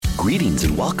Greetings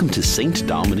and welcome to St.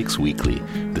 Dominic's Weekly.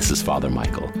 This is Father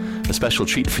Michael. A special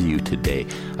treat for you today.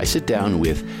 I sit down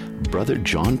with Brother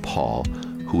John Paul,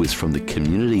 who is from the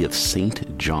community of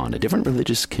St. John, a different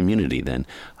religious community than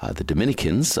the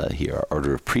Dominicans here, our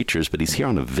order of preachers, but he's here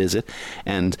on a visit,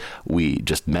 and we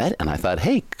just met, and I thought,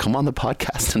 hey, come on the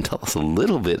podcast and tell us a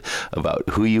little bit about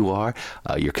who you are,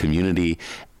 your community,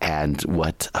 and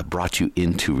what brought you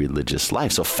into religious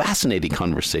life. So fascinating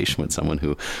conversation with someone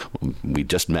who we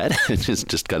just met,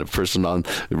 just kind of person on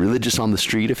religious on the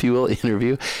street, if you will,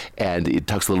 interview. And it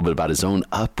talks a little bit about his own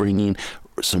upbringing,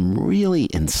 some really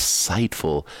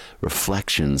insightful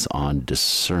reflections on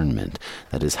discernment.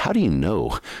 That is, how do you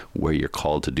know where you're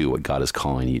called to do what God is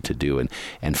calling you to do?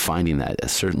 And finding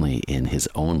that certainly in his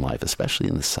own life, especially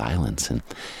in the silence, and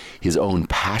his own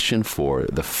passion for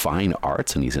the fine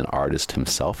arts, and he's an artist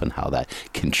himself, and how that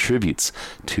contributes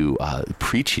to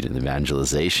preaching and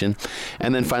evangelization.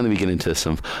 And then finally we get into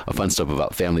some fun stuff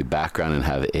about family background and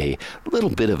have a little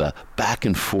bit of a back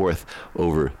and forth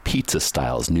over pizza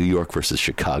styles, New York versus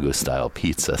Chicago style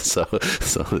pizza. So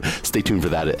stay tuned for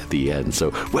that at the end. So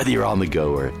whether you're on the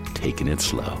go or taking it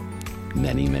slow,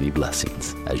 many, many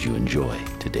blessings as you enjoy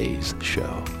today's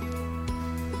show.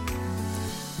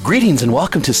 Greetings and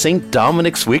welcome to St.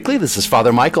 Dominic's Weekly. This is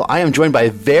Father Michael. I am joined by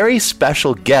a very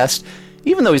special guest.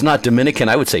 Even though he's not Dominican,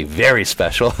 I would say very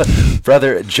special.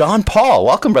 Brother John Paul.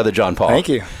 Welcome, Brother John Paul. Thank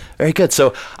you. Very good.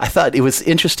 So I thought it was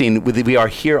interesting. We are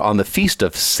here on the feast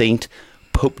of St.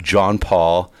 Pope John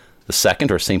Paul II,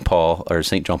 or St. Paul, or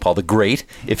St. John Paul the Great,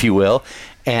 if you will.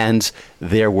 And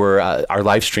there were our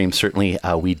live stream. Certainly,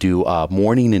 we do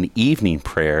morning and evening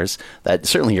prayers. That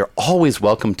certainly you're always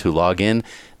welcome to log in.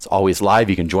 It's always live.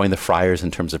 You can join the friars in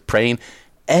terms of praying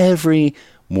every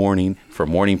morning for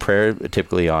morning prayer,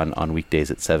 typically on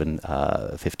weekdays at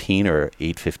 7:15 or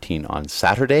 8:15 on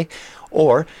Saturday,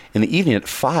 or in the evening at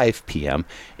 5 p.m.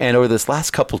 And over this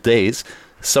last couple days,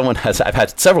 I've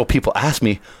had several people ask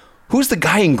me, who's the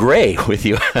guy in gray with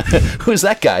you? Who's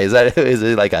that guy? Is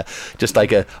it like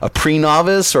a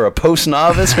pre-novice or a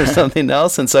post-novice or something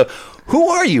else? And so, who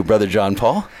are you, Brother John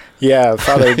Paul? Yeah,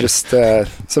 Father,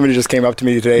 somebody just came up to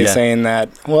me today saying that,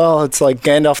 well, it's like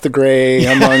Gandalf the Grey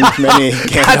among many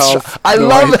Gandalf. I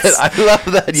love it. I love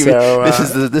that.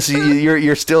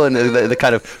 You're still in the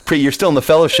kind of you're still in the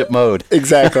fellowship mode.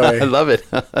 Exactly. I love it.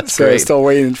 That's so great. I'm still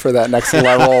waiting for that next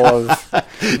level of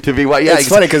to be what? Yeah, it's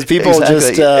funny because people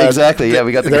exactly. Yeah,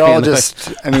 we got the. They're all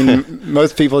just. I mean,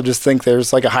 most people just think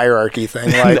there's like a hierarchy thing.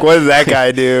 Like, what does that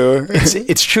guy do?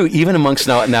 It's true. Even amongst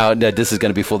now, this is going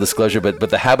to be full disclosure, but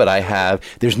the habit I have,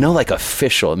 there's no like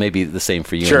official, it may be the same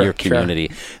for you in your community.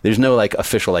 Sure. There's no like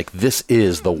official, like this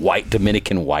is the white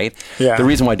Dominican white. Yeah. The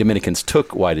reason why Dominicans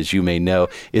took white, as you may know,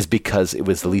 is because it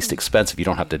was the least expensive. You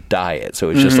don't have to dye it. So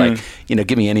it's just like,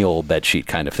 give me any old bed sheet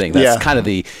kind of thing. That's kind of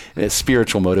the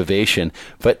spiritual motivation.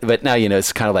 But now,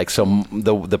 it's kind of like, so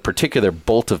the particular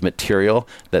bolt of material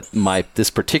that this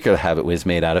particular habit was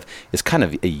made out of is kind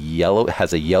of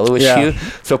has a yellowish hue.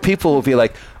 So people will be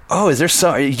like, oh,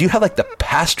 do you have like the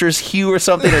pastor's hue or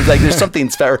something? Or like there's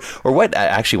something or what?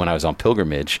 Actually, when I was on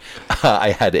pilgrimage,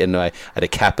 I had a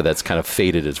kappa that's kind of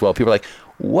faded as well. People are like,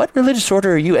 what religious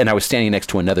order are you? And I was standing next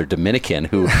to another Dominican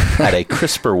who had a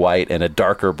crisper white and a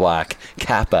darker black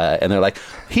kappa, and they're like,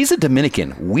 he's a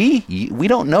Dominican. We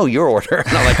don't know your order.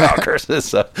 And I'm like, oh, curses.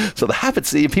 So the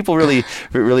habits, people really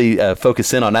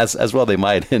focus in on as well they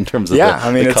might in terms of the it's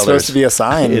colors. supposed to be a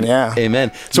sign.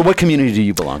 Amen. So what community do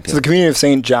you belong to? So the community of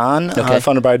St. John,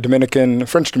 founded by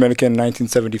French Dominican in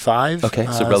 1975. Okay,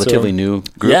 so relatively new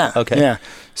group. Yeah. Okay. Yeah.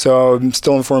 So I'm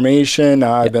still in formation.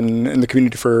 I've been in the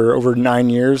community for over 9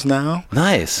 years now.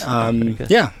 Nice.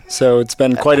 So it's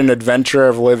been quite an adventure.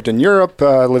 I've lived in Europe.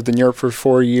 Lived in Europe for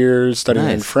 4 years, studying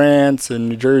in France and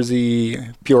New Jersey,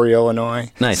 Peoria, Illinois.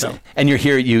 Nice. So. And you're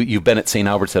here. You've been at St.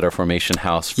 Albert's at our formation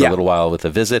house for a little while with a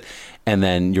visit, and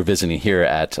then you're visiting here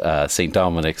at St.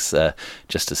 Dominic's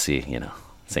just to see,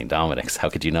 St. Dominic's. How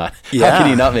could you not? Yeah, how could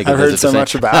you not make a visit? I've heard so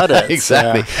much about it.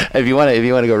 Exactly. If you want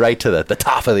to go right to the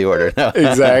top of the order. No.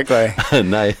 Exactly.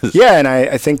 Nice. Yeah, and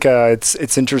I think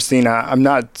it's interesting. I'm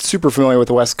not super familiar with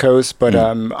the West Coast, but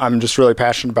I'm just really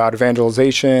passionate about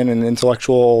evangelization and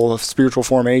intellectual, spiritual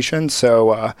formation.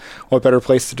 So what better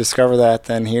place to discover that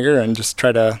than here, and just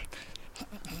try to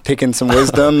taken some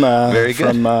wisdom Very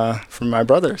good. from my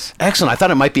brothers. Excellent. I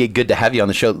thought it might be good to have you on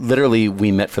the show. Literally,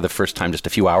 we met for the first time just a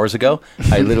few hours ago.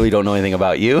 I literally don't know anything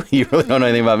about you. You really don't know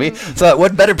anything about me. So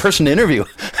what better person to interview?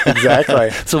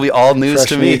 Exactly. So we all news Fresh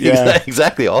to me. meat, yeah.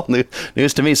 Exactly. All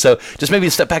news to me. So just maybe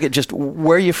step back at just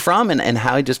where are you from and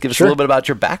how, just give us a Sure. little bit about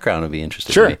your background would be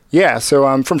interesting. Sure. To me. Yeah. So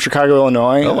I'm from Chicago,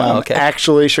 Illinois. Oh, wow, okay.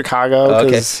 Actually, Chicago.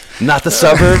 Okay. 'Cause- Not the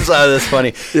suburbs. Oh, that's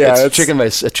funny. Yeah, It's it's- chicken by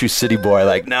a true city boy.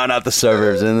 Like, no, not the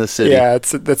suburbs, in the city. Yeah,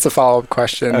 that's a follow-up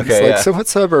question. Okay, It's like, yeah. so what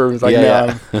suburbs? Like,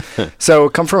 Yeah, So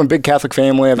come from a big Catholic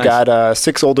family. I've Nice. got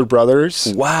 6 older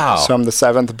brothers. Wow. So I'm the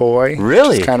 7th boy.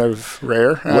 Really? Which is kind of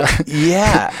rare.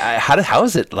 Yeah. How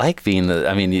is it like being the?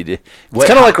 I mean, It's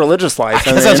kind of like religious life.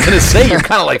 I was going to say you're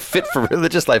kind of like fit for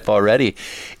religious life already.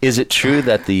 Is it true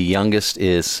that the youngest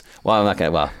is? Well, I'm not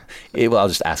going to. Well, I'll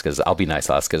just ask. I'll be nice.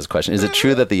 I'll ask as a question. Is it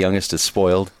true that the youngest is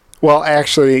spoiled? Well,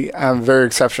 actually, I'm very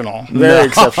exceptional. No.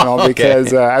 Exceptional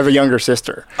because I have a younger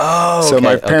sister. Oh, So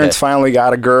my parents finally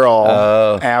got a girl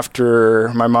Oh. after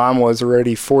my mom was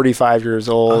already 45 years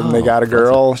old, and they got a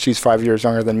girl. She's 5 years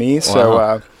younger than me.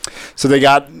 Wow.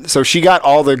 So she got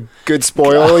all the good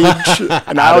spoilage,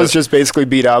 and I was just basically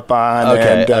beat up on.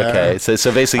 Okay. And, Okay.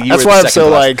 So basically, you that's were why the I'm so second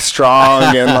class. like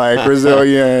strong and like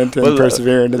resilient and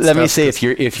perseverant. And Let me stuff. say, if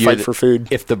you're Fight for food.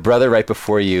 if the brother right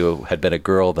before you had been a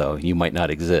girl, though, you might not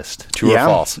exist. True or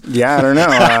false? Yeah, I don't know.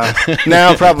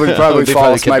 No, probably They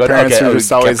false. kept my going. parents Okay, were oh, just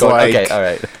kept always going. like. Okay, all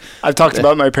right. I've talked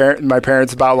about my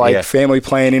parents about like Yeah. family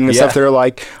planning and Yeah. stuff. They're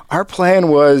like, our plan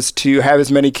was to have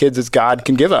as many kids as God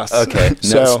can give us. Okay.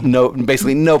 So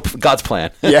Basically no God's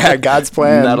plan. yeah, God's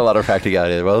plan. Not a lot of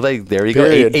practicality. Well, there you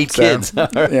Period. go. Eight So, kids. All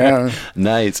right. yeah.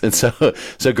 Nice. And so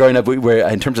growing up, where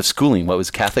in terms of schooling, what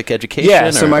was Catholic education? Yeah,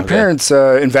 so my Okay. parents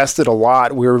invested a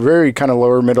lot. We were a very kind of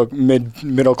lower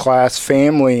middle class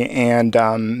family, and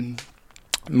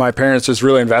my parents just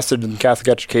really invested in Catholic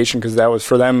education because that was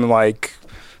for them like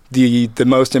the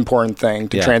most important thing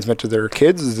to Yeah. transmit to their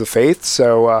kids is the faith.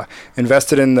 So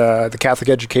invested in the Catholic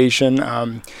education.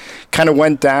 Kind of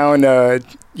went down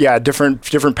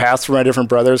different paths for my different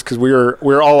brothers because we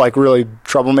were all like really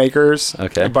troublemakers.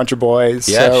 Okay. A bunch of boys.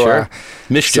 Yeah, so, sure.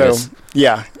 Mischievous. So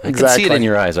yeah, I exactly. can see it in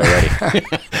your eyes already.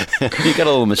 You got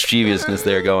a little mischievousness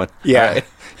there going. Yeah. All right.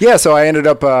 Yeah, so I ended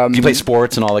up. You play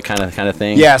sports and all that kind of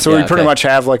thing. Yeah, so we pretty okay. much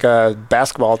have like a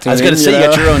basketball team. I was going to say you know?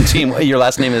 got your own team. Your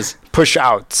last name is push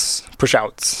outs.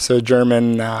 So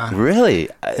German. really?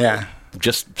 Yeah.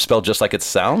 Just spelled just like it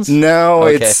sounds. No,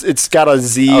 Okay. it's got a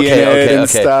Z in it and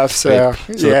stuff. So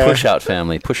Great. So the push out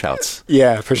family, push outs.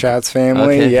 Yeah, push outs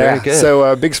family. Okay, yeah. very good.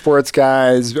 So big sports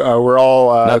guys. We're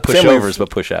all Not pushovers, but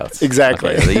push outs.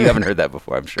 Exactly. Okay, you haven't heard that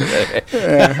before, I'm sure.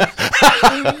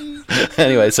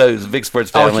 Anyway, so it's a big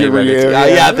sports I'll family. humor you,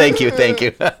 Yeah, thank you.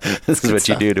 This is what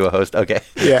you do to a host. Okay.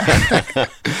 Yeah.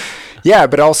 Yeah,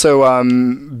 but also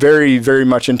very, very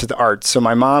much into the arts. So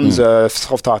my mom's a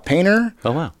self-taught painter.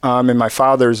 Oh, wow. And my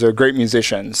father's a great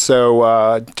musician.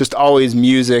 So just always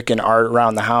music and art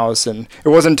around the house. And it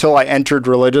wasn't until I entered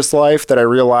religious life that I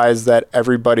realized that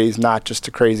everybody's not just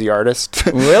a crazy artist.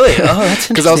 Really? Oh, that's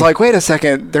interesting. Because I was like, wait a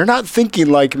second, they're not thinking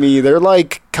like me. They're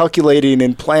like calculating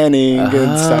and planning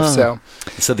and stuff.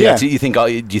 So do yeah. you think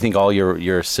all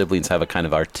your siblings have a kind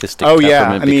of artistic Oh yeah,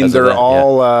 temperament I mean because of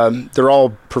that? they're all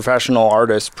professional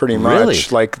artists pretty much, Really?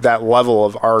 like that level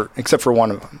of art, except for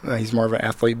one of them. He's more of an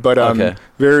athlete, but Okay.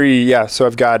 So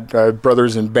I've got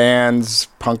brothers in bands,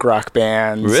 punk rock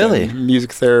bands, Really? and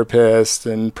music therapists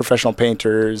and professional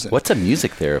painters. What's a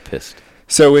music therapist?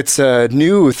 So it's a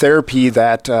new therapy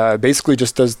that basically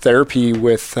just does therapy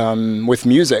with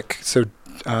music. So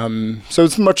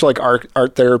it's much like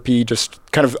art therapy, just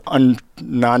kind of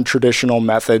non-traditional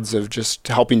methods of just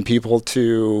helping people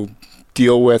to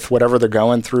deal with whatever they're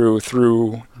going through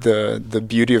the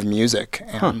beauty of music.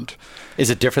 And Is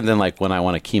it different than like when I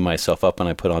want to key myself up and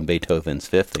I put on Beethoven's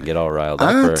Fifth and get all riled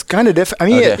up? it's kind of different. I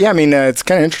mean, Okay. it's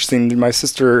kind of interesting. My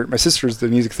sister's the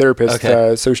music therapist.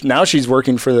 Okay. So now she's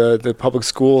working for the public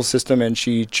school system, and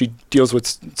she deals with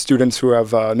students who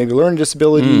have maybe learning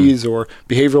disabilities or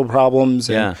behavioral problems,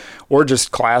 or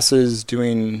just classes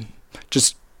doing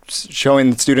just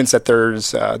showing students that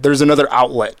there's another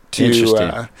outlet to.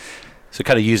 Interesting. So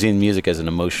kind of using music as an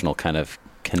emotional kind of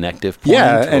connective point?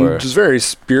 Yeah, or? and just very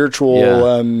spiritual.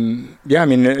 Yeah. I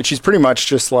mean, she's pretty much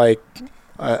just like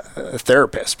a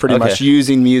therapist, pretty much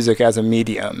using music as a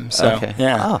medium. So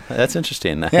yeah. Oh, that's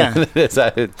interesting. Yeah.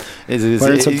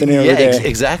 Learn something new every day.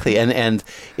 Exactly. And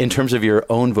in terms of your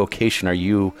own vocation, are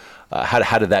you?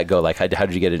 How did that go? Like, how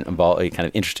did you get involved? Are you kind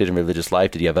of interested in religious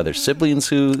life? Did you have other siblings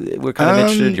who were kind of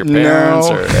interested? Your parents?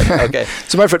 No. Or, okay.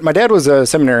 So my dad was a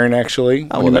seminarian, actually,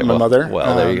 when he met my mother.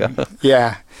 Well, there you go.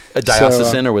 Yeah. A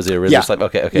diocesan, or was it a religious life?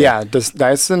 Okay. Yeah,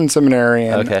 diocesan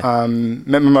seminarian. Okay.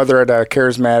 Met my mother at a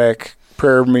charismatic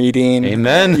prayer meeting.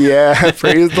 Amen. Yeah,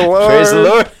 praise the Lord. Praise the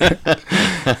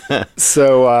Lord.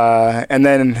 So, and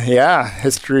then,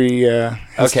 history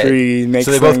makes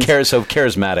so they both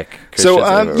charismatic Christians. So,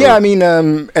 I mean,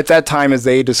 at that time, as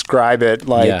they describe it,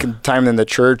 time in the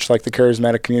church, like the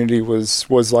charismatic community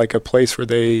was like a place where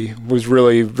they was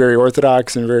really very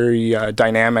orthodox and very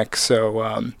dynamic.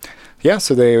 So,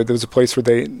 so there was a place where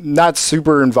they not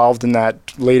super involved in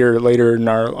that later in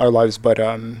our lives, but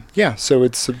so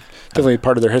it's definitely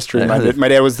part of their history. My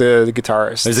dad was the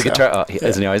guitarist. He's a guitar.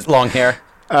 Isn't he always long hair?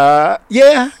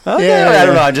 Yeah. Okay. Yeah. I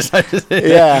don't know. I just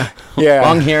yeah.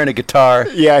 Long hair and a guitar.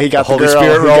 Yeah, he got the Holy girl.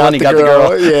 Spirit rolling. He got the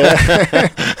girl.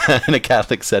 Yeah. In a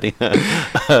Catholic setting.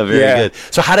 Very good.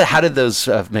 So how did those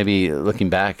maybe looking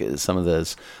back some of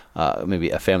those maybe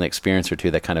a family experience or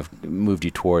two that kind of moved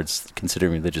you towards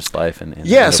considering religious life and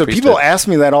so people ask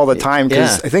me that all the time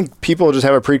because I think people just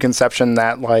have a preconception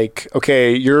that like,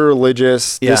 okay, you're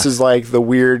religious, this is like the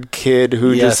weird kid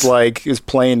who just like is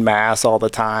playing mass all the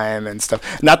time and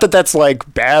stuff. Not that that's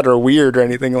like bad or weird or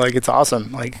anything, like it's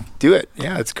awesome, like do it,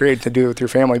 it's great to do it with your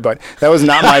family, but that was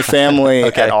not my family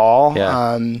at all.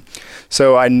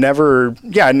 So I never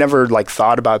like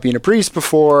thought about being a priest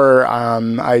before.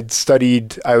 I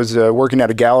was working at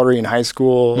a gallery in high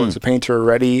school as a painter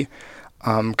already,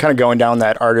 kind of going down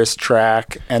that artist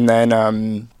track. And then,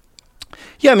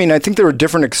 I mean, I think there were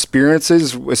different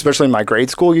experiences, especially in my grade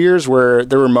school years, where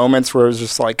there were moments where it was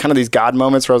just like kind of these God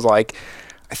moments where I was like,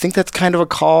 I think that's kind of a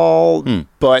call,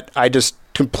 but I just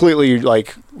completely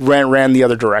like ran the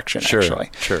other direction. Actually.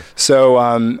 Sure. So,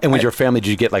 and with your family, did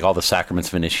you get like all the sacraments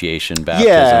of initiation,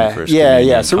 baptism, first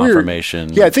communion, so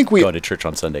confirmation? I think we going to church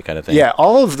on Sunday, kind of thing. Yeah,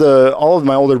 all of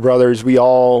my older brothers, we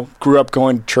all grew up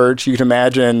going to church. You can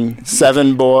imagine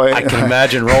 7 boys. I can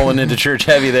imagine rolling into church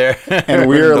heavy there. And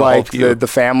we were like the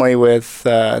family with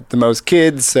the most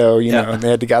kids, so they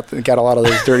had got a lot of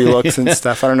those dirty looks and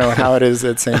stuff. I don't know how it is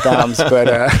at St. Tom's,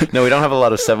 but no, we don't have a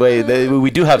lot of stuff. We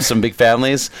do have some big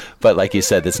families, but like you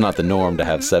said, it's not the norm to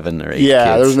have 7 or 8 kids.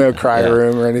 There's no cry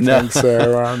room or anything. No.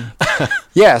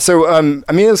 So, I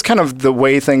mean, it's kind of the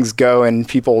way things go in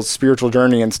people's spiritual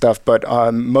journey and stuff, but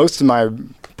most of my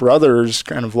brothers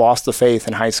kind of lost the faith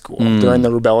in high school during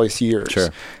the rebellious years. Sure.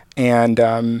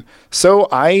 And so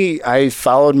I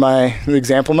followed the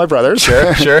example of my brothers.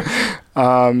 Sure. So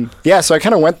I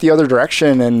kind of went the other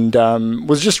direction and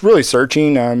was just really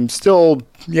searching. I'm still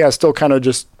kind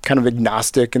of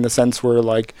agnostic in the sense where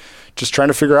like just trying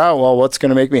to figure out, well, what's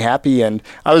going to make me happy. And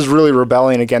I was really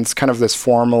rebelling against kind of this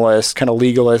formalist, kind of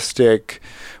legalistic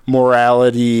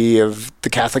morality of the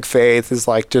Catholic faith is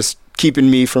like just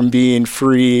keeping me from being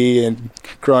free and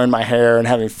growing my hair and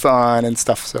having fun and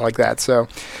stuff like that. So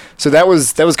that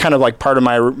was kind of like part of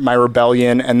my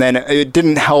rebellion. And then it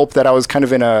didn't help that I was kind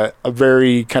of in a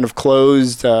very kind of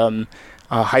closed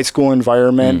high school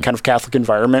environment, kind of Catholic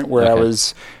environment where I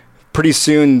was pretty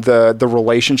soon the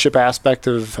relationship aspect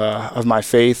of my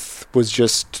faith was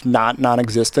just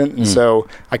non-existent. And so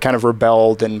I kind of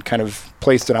rebelled and kind of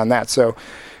placed it on that. So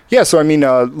I mean,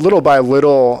 little by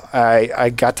little, I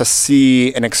got to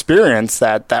see and experience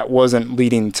that wasn't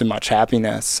leading to much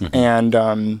happiness.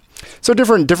 And so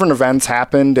different events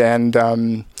happened,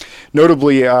 and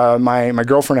notably, my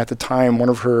girlfriend at the time, one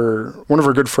of her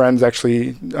good friends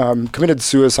actually committed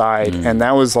suicide, and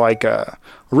that was like a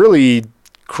really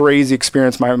crazy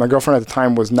experience. My girlfriend at the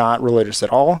time was not religious at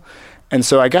all, and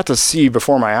so I got to see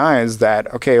before my eyes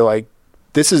that like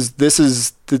this is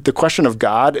the question of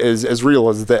God is as real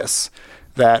as this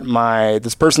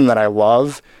person that I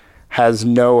love has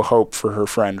no hope for her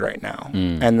friend right now,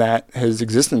 and that his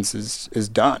existence is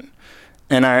done.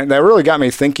 And that really got me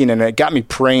thinking, and it got me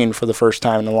praying for the first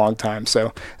time in a long time.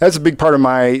 So that's a big part of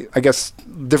my, I guess,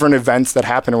 different events that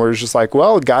happened where it's just like,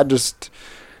 well, God just,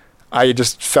 I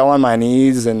just fell on my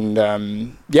knees and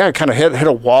kind of hit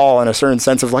a wall in a certain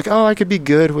sense of like, oh, I could be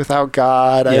good without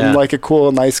God. I'm like a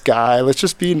cool, nice guy. Let's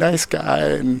just be a nice guy.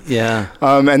 And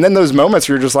and then those moments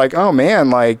where you're just like, oh man,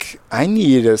 like I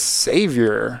need a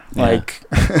savior. Like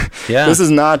this is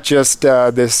not just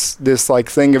this like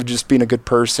thing of just being a good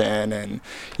person and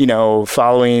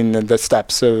following the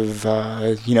steps of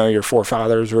your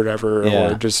forefathers or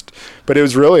whatever, but it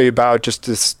was really about just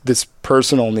this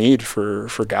personal need for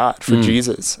God, for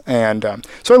Jesus. And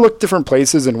so I looked different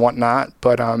places and whatnot,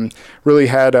 but really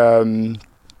had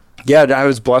I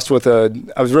was blessed with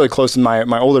I was really close to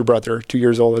my older brother, 2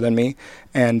 years older than me,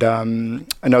 and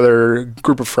another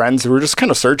group of friends who were just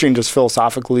kind of searching just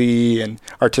philosophically and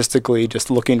artistically, just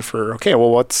looking for, okay,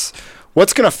 well, what's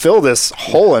going to fill this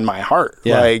hole in my heart?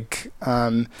 Like,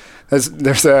 I was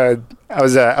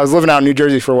living out in New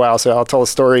Jersey for a while, so I'll tell a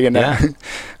story. And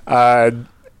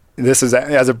this is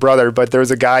as a brother, but there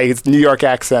was a guy, his New York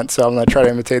accent, so I'm going to try to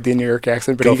imitate the New York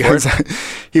accent. But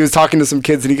he was talking to some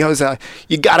kids, and he goes,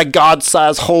 you got a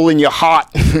God-sized hole in your heart.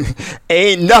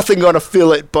 Ain't nothing going to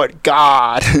fill it but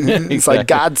God. It's like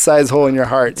God-sized hole in your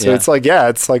heart. So it's like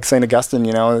St.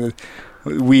 Augustine,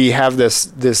 we have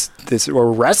this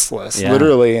we're restless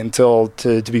literally until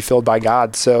to be filled by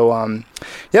God. So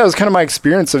it was kind of my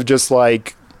experience of just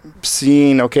like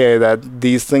seeing, okay, that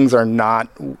these things are not,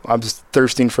 I'm just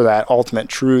thirsting for that ultimate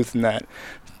truth, and that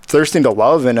thirsting to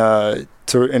love in a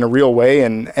real way,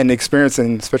 and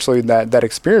experiencing, especially that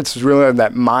experience was really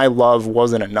that my love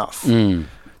wasn't enough.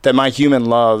 That my human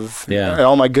love, and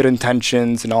all my good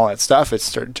intentions and all that stuff,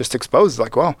 it's just exposed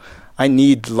like, well, I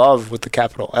need love with the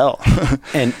capital L.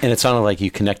 and it sounded like you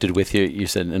connected with you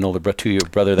said an older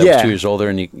brother that was 2 years older,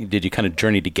 and did you kind of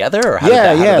journey together, or how did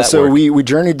that so work? we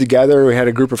journeyed together. We had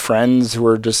a group of friends who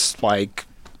were just like,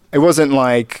 it wasn't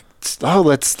like, oh,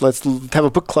 let's have a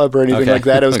book club or anything like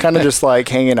that. It was kind of just like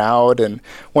hanging out. And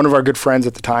one of our good friends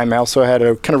at the time also had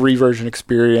a kind of reversion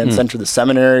experience, entered the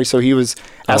seminary, so he was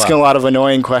asking a lot of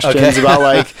annoying questions about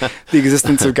like the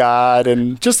existence of God,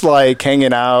 and just like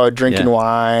hanging out, drinking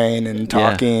wine and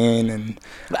talking, and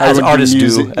as artists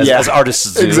do, as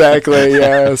artists do.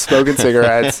 Exactly, smoking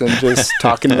cigarettes and just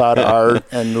talking about art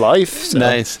and life. So.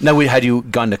 Nice. Now, had you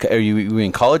gone to? Were you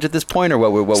in college at this point, or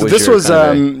what was this?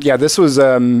 Your This was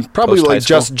probably like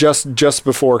just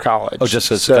before college. Oh, just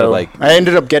so kind of like I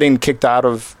ended up getting kicked out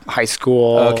of high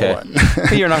school. Okay,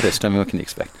 you're an artist. I mean, what can you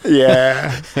expect?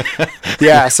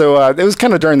 So it was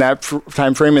kind of during that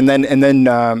time frame, and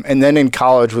then in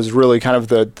college was really kind of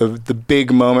the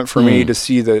big moment for me to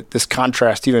see this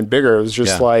contrast even bigger. It was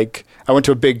just like I went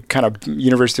to a big kind of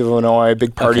University of Illinois,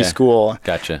 big party school.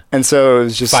 Gotcha. And so it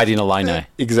was just Fighting Illini.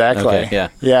 Exactly. Okay,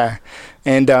 yeah.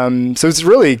 And so it's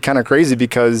really kind of crazy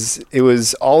because it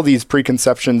was all these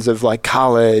preconceptions of like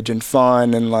college and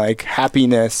fun and like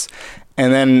happiness.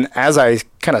 And then as I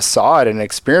kind of saw it and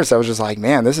experienced, I was just like,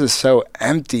 man, this is so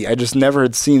empty. I just never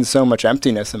had seen so much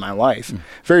emptiness in my life.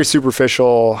 Very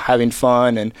superficial, having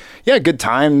fun and good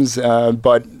times,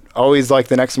 but always like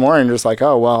the next morning, just like,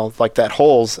 oh, well, like that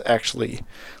hole's actually,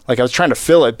 like I was trying to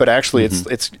fill it, but actually it's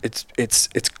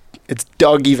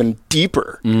dug even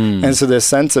deeper. And so this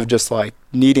sense of just like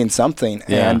needing something.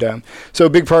 And so a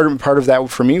big part of that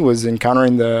for me was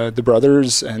encountering the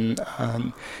brothers and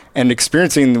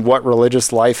experiencing what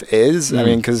religious life is. I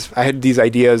mean, because I had these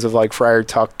ideas of like Friar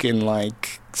Tuck and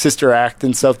like Sister Act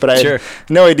and stuff, but I had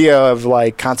no idea of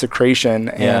like consecration.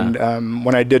 And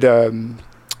when I did a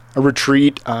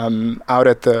retreat out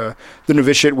at the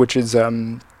novitiate, which is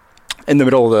in the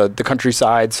middle of the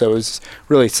countryside, so it was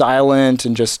really silent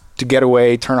and just to get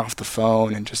away, turn off the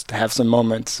phone, and just to have some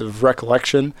moments of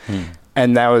recollection.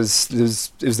 And it was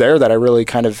there that I really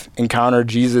kind of encountered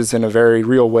Jesus in a very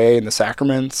real way in the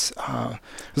sacraments. It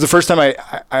was the first time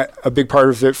a big part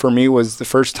of it for me was the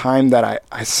first time that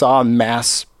I saw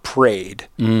Mass prayed.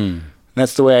 And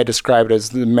that's the way I describe it,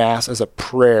 as the Mass as a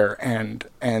prayer, and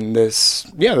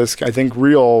this I think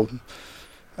real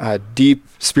deep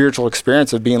spiritual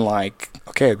experience of being like,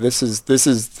 okay, this is the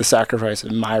sacrifice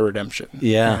of my redemption.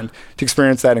 And to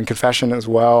experience that in confession as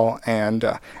well,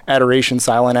 and adoration,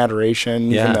 silent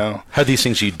adoration. Even though are these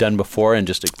things you'd done before and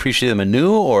just appreciate them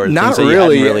anew, or not things that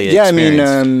really? you hadn't really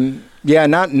experienced? I mean, Yeah,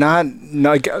 not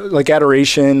like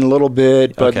adoration a little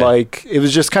bit, but like it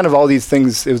was just kind of all these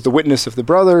things. It was the witness of the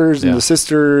brothers and the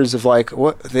sisters of like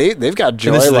what they've got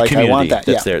joy. Like I want that.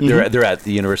 That's there. They're at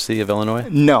the University of Illinois.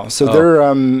 No, so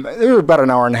they're about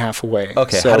an hour and a half away.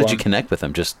 Okay, so, how did you connect with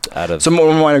them? Just out of one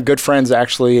of my good friends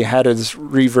actually had his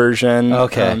reversion.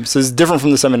 Okay, so it's different from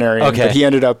the seminary. Okay, but he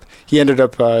ended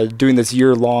up doing this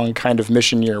year-long kind of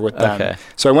mission year with them. Okay,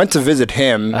 so I went to visit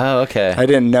him. Oh, okay. I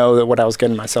didn't know that what I was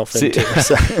getting myself into.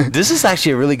 So. This is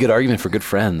actually a really good argument for good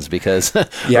friends because,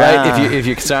 right? If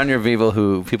you surround your people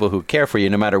who care for you,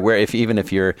 no matter where, even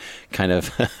if you're kind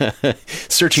of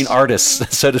searching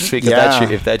artists, so to speak,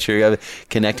 if that's your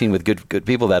connecting with good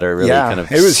people that are really kind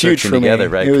of it was huge for together,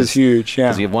 me. right? It was huge,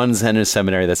 because you have one's in a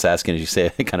seminary that's asking, as you say,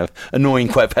 kind of annoying,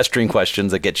 quite pestering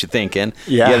questions that get you thinking.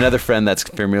 Yeah. You got another friend that's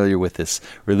familiar with this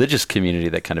religious community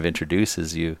that kind of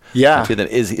introduces you to them.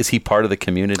 Is he part of the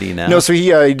community now? No, so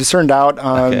he discerned out.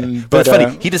 But it's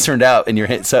funny, he discerned out in your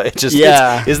head. So it just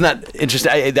isn't that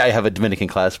interesting? I have a Dominican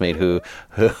classmate who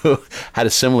had a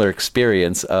similar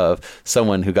experience of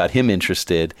someone who got him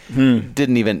interested.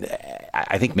 Didn't even,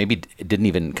 I think maybe didn't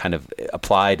even kind of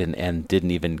applied and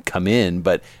didn't even come in,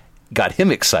 but got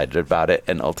him excited about it,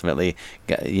 and ultimately,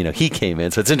 he came in.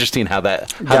 So it's interesting how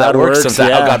that works. How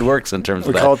God works in terms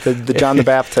of that. We call it the John the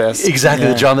Baptist. Exactly,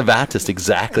 the John the Baptist.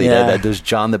 Exactly. Those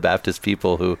John the Baptist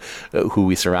people who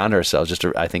we surround ourselves. Just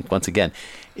I think once again,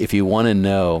 if you want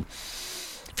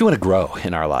to grow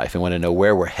in our life and want to know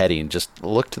where we're heading, just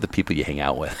look to the people you hang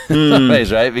out with,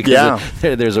 right? Because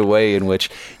there's a way in which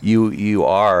you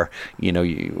are,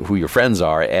 who your friends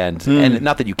are, and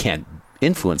not that you can't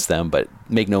influence them, but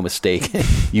make no mistake,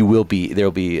 there'll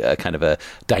be a kind of a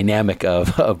dynamic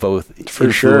of both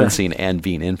influencing and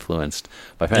being influenced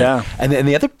by friends. Yeah. And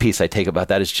the other piece I take about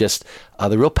that is just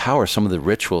the real power of some of the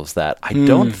rituals that I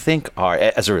don't think are,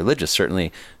 as a religious,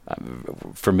 certainly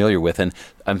familiar with, and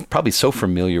I'm probably so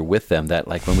familiar with them that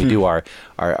like when we do our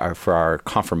for our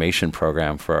confirmation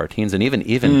program for our teens, and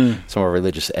even some of our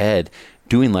religious ed,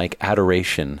 doing like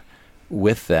adoration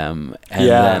with them. And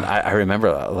then I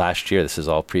remember last year, this is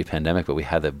all pre-pandemic, but we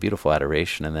had the beautiful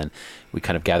adoration, and then we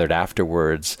kind of gathered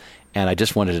afterwards, and I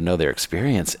just wanted to know their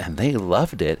experience, and they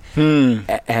loved it.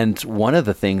 And one of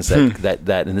the things that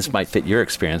and this might fit your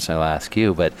experience, and I'll ask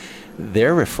you, but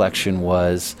their reflection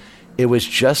was, it was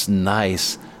just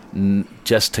nice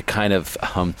just to kind of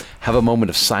have a moment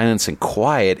of silence and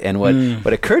quiet. And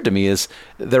what occurred to me is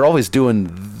they're always doing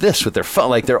this with their phone.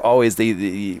 Like they're always,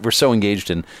 we're so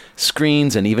engaged in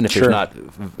screens, and even if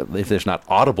there's not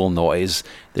audible noise,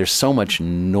 there's so much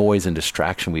noise and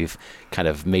distraction we've kind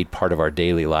of made part of our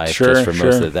daily life just for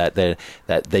most of that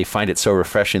they find it so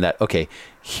refreshing that, okay,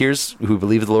 here's who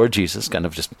believe in the Lord Jesus, kind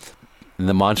of just in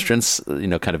the monstrance,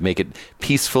 kind of make it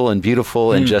peaceful and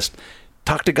beautiful and just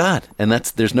talk to God, and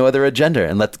there's no other agenda,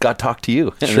 and let God talk to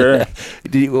you. Sure.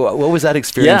 What was that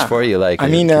experience for you like? I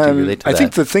mean, I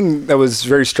think the thing that was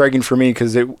very striking for me,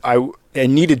 because I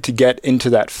needed to get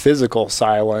into that physical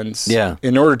silence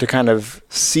in order to kind of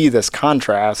see this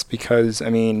contrast, because, I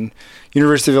mean,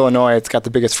 University of Illinois, it's got the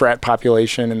biggest frat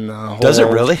population in the whole Does it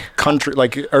really? country,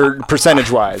 or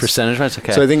percentage-wise. Percentage-wise,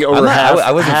 okay. So I think over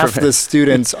half the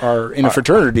students are in a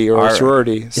fraternity or a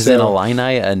sorority. Is an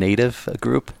Illini a native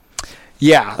group?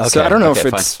 Yeah, okay, so I don't know if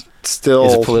it's still...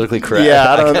 Is it politically correct?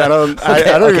 Yeah, I don't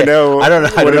even know. I don't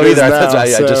know either. I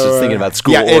just was thinking about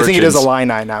school origins. I think it is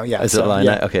Illini now, yeah. Is it Illini?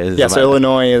 Yeah. Okay. So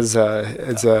Illinois is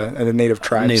a native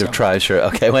tribe. Native tribe, sure.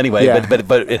 Okay, well, anyway,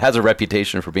 but it has a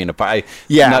reputation for being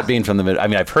not being from the... I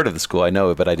mean, I've heard of the school, I know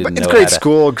it, but I didn't know. It's a great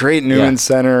school, great Newman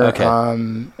Center. Okay.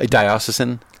 A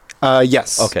diocesan?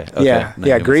 Yes. Okay.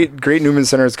 Yeah, great Newman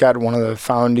Center. It's got one of the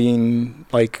founding,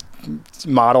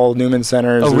 model Newman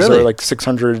Centers. Oh, really? There's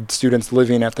 600 students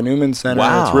living at the Newman Center.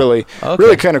 Wow. It's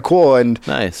really kind of cool, and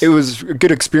nice. It was a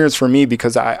good experience for me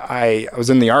because I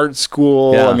was in the art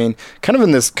school. I mean, kind of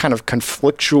in this kind of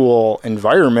conflictual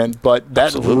environment, but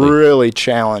that really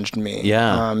challenged me.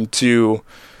 To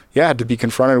be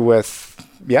confronted with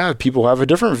people have a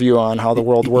different view on how the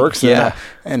world works,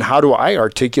 and how do I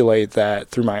articulate that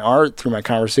through my art, through my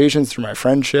conversations, through my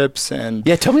friendships, and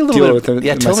tell me a little bit.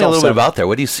 Tell me a little bit about that.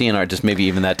 What do you see in art? Just maybe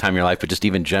even that time in your life, but just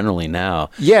even generally now.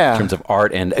 In terms of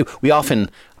art, and we often,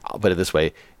 I'll put it this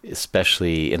way,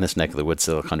 especially in this neck of the woods,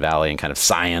 Silicon Valley, and kind of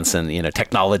science and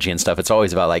technology and stuff. It's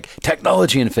always about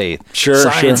technology and faith,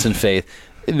 science and faith.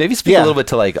 Maybe speak a little bit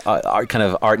to art, kind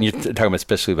of art, and you're talking about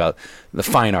especially about the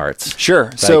fine arts. Sure.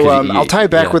 Right? So I'll tie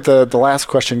it back with the last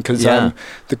question, because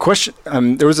the question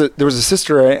there was a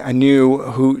sister I knew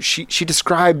who she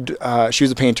described, she was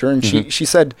a painter, and she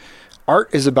said art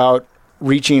is about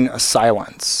reaching a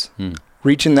silence.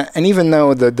 reaching that. And even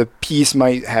though the piece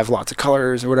might have lots of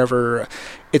colors or whatever,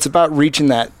 it's about reaching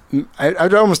that.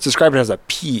 I'd almost describe it as a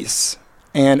piece.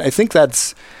 And I think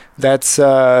that's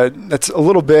a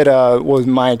little bit what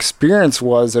my experience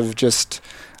was of just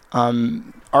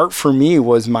art for me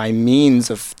was my means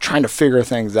of trying to figure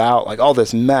things out, like all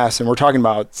this mess. And we're talking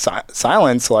about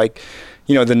silence, like,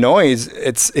 the noise,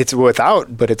 it's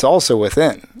without, but it's also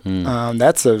within.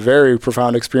 That's a very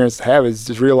profound experience to have, is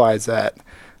to realize that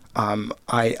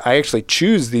I actually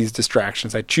choose these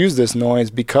distractions. I choose this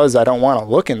noise because I don't want to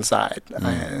look inside.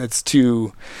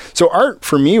 So art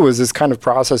for me was this kind of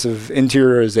process of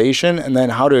interiorization and then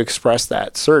how to express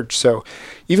that search. So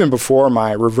even before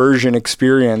my reversion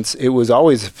experience, it was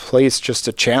always a place just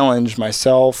to challenge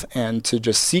myself and to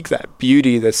just seek that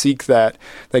beauty, to seek that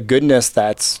goodness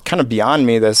that's kind of beyond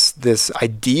me, this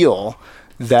ideal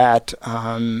that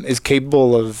is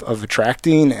capable of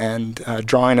attracting and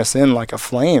drawing us in like a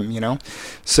flame,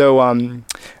 So, and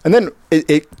then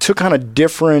it took on a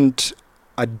different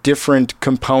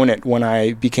component when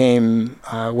I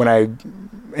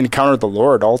encountered the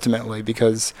Lord ultimately,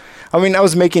 because I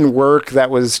was making work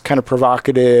that was kind of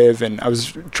provocative and I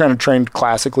was trying to train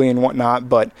classically and whatnot,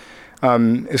 but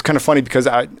it was kind of funny because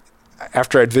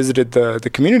after I'd visited the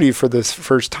community for this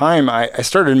first time, I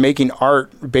started making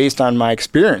art based on my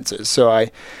experiences. So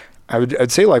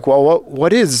I'd say like, well,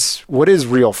 what is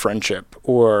real friendship,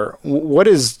 or what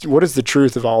is the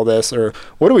truth of all this, or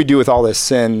what do we do with all this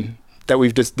sin that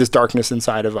we've just, this darkness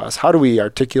inside of us? How do we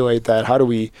articulate that? How do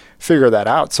we figure that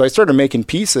out? So I started making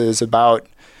pieces about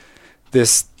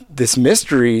this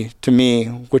mystery to me,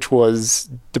 which was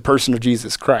the person of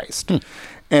Jesus Christ.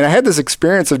 And I had this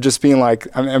experience of just being like,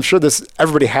 I'm sure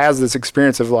everybody has this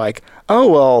experience of like, oh,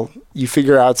 well, you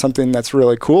figure out something that's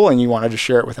really cool and you wanted to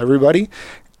share it with everybody,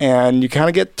 and you kind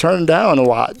of get turned down a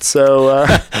lot. So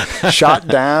shot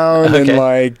down and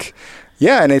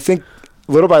and I think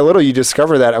little by little you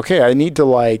discover that, okay, I need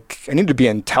to be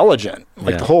intelligent.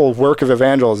 The whole work of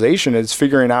evangelization is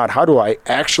figuring out, how do I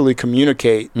actually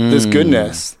communicate this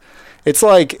goodness? It's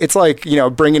like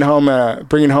bringing home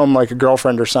like a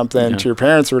girlfriend or something to your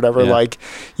parents or whatever. Like,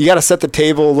 you got to set the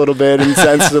table a little bit in the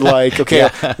sense of like, okay,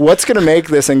 what's going to make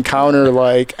this encounter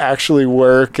like actually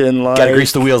work, and like got to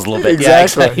grease the wheels a little bit.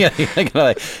 Exactly.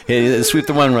 Sweep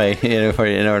the one way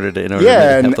in order to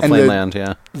help the plane land.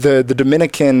 Yeah. The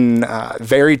Dominican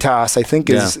Veritas, I think,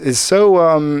 is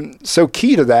so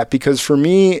key to that, because for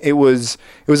me it was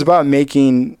about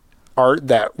making art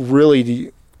that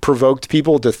really provoked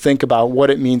people to think about what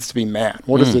it means to be man.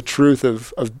 What is the truth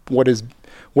of what it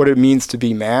means to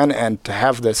be man, and to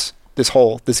have this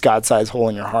God-sized hole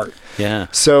in your heart. Yeah.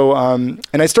 So, and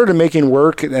I started making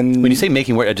work, and when you say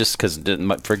making work, just because,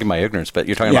 forgive my ignorance, but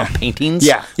you're talking about paintings.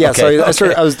 Yeah. Okay.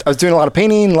 So I was doing a lot of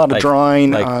painting, a lot of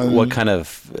drawing. What kind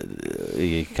of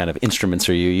instruments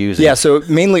are you using? Yeah. So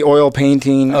mainly oil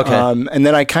painting. Okay. And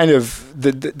then I kind of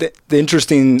the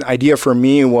interesting idea for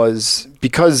me was,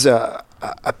 because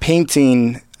a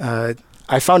painting,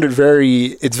 I found it's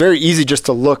very easy just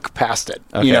to look past it.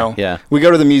 Okay, yeah. We go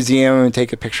to the museum and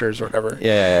take pictures or whatever.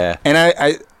 Yeah. And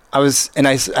I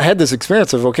had this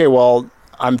experience of, okay, well,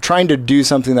 I'm trying to do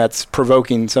something that's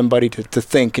provoking somebody to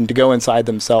think and to go inside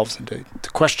themselves and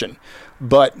to question.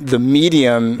 But the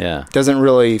medium doesn't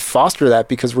really foster that,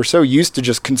 because we're so used to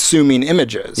just consuming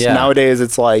images. Yeah. Nowadays,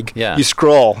 it's like you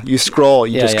scroll, you just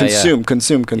consume.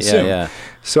 Yeah.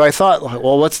 So I thought,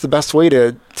 well, what's the best way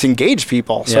to engage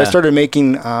people? So I started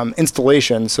making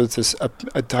installations. So it's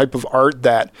a type of art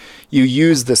that you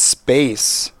use the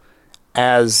space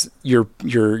as your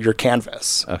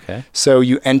canvas. Okay. So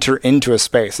you enter into a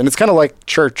space, and it's kind of like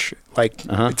church.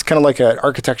 It's kind of like an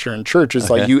architecture in church.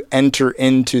 It's like you enter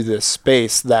into this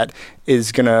space that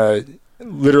is gonna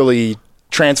literally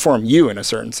transform you in a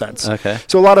certain sense. Okay.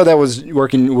 So a lot of that was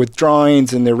working with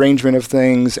drawings and the arrangement of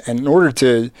things, and in order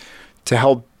to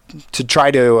help to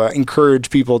try to encourage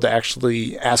people to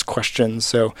actually ask questions.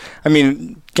 So,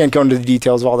 can't go into the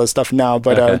details of all this stuff now,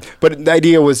 but but the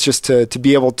idea was just to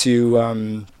be able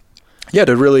to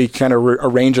to really kind of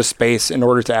arrange a space in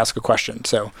order to ask a question.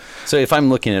 So if I'm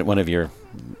looking at one of your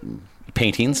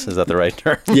paintings, is that the right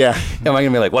term? Yeah. Am I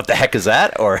gonna be like, what the heck is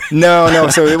that? Or no.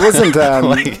 So it wasn't.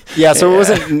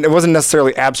 It wasn't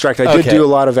necessarily abstract. I did do a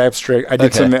lot of abstract. I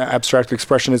did some abstract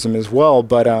expressionism as well,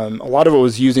 but a lot of it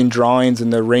was using drawings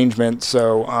and the arrangement.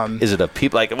 So is it a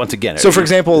people, like, once again? So for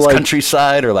example, like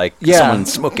countryside, or like someone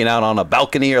smoking out on a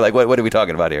balcony, or like what are we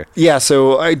talking about here? Yeah.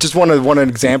 So I just one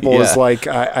example is like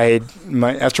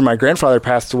after my grandfather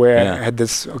passed away, I had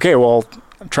this. Okay, well,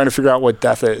 I'm trying to figure out what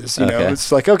death is. You know,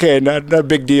 it's like, okay, not a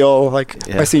big deal. Like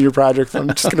my senior project, I'm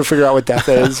just going to figure out what death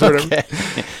is.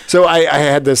 So I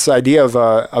had this idea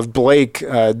of Blake.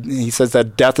 He says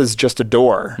that death is just a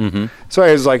door. Mm-hmm. So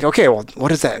I was like, okay, well, what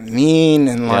does that mean?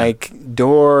 And like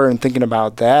door, and thinking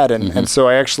about that. And so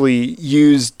I actually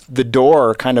used the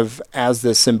door kind of as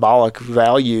the symbolic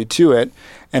value to it,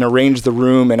 and arranged the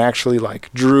room and actually like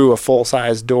drew a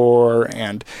full-size door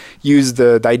and used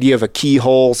the idea of a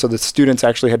keyhole, so the students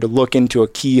actually had to look into a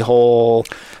keyhole.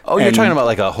 Oh, you're talking about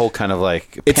like a whole kind of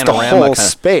like it's panorama. It's the whole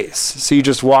space. So you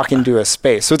just walk into a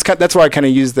space. So that's why I kind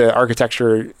of use the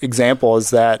architecture example, is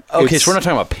that okay, so we're not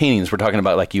talking about paintings. We're talking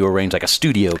about like you arrange like a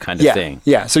studio kind of thing.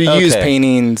 Yeah, so you use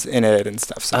paintings in it and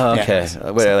stuff. So, okay.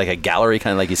 Like a gallery,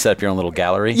 kind of like you set up your own little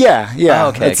gallery? Yeah. Oh,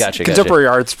 okay, gotcha. Contemporary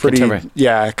art's pretty,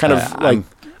 kind of like...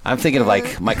 I'm thinking of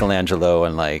like Michelangelo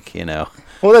and like, you know.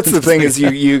 Well, that's the thing is you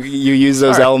use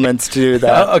those elements to do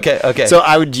that. Okay. So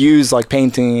I would use like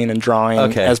painting and drawing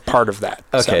as part of that.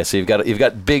 Okay, so you've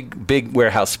got big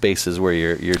warehouse spaces where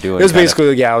you're doing. It was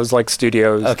basically it was like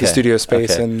studios, the studio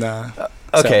space, and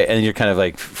and you're kind of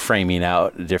like framing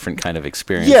out different kind of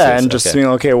experiences. Yeah, and just being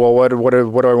well, what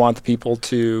do I want the people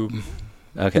to,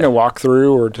 walk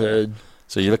through or to.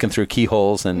 So you're looking through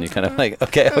keyholes, and you're kind of like,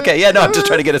 okay, I'm just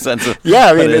trying to get a sense of. Yeah,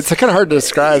 I mean, it's kind of hard to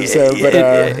describe. So, but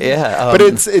but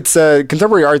it's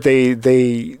contemporary art.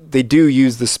 They do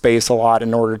use the space a lot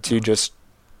in order to just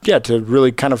to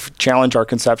really kind of challenge our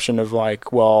conception of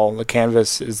like, well, the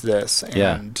canvas is this,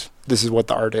 and this is what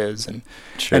the art is, and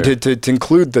to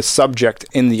include the subject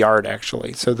in the art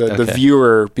actually, so the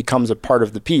viewer becomes a part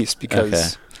of the piece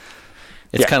because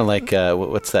it's kind of like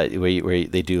what's that where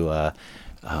they do.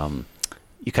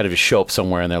 You kind of just show up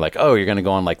somewhere and they're like, oh, you're going to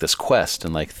go on like this quest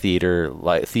and like theater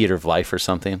of life or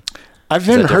something. I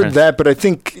haven't heard that, but I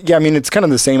think, it's kind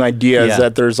of the same idea as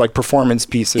that there's like performance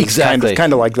pieces. Exactly.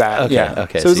 Kind of like that.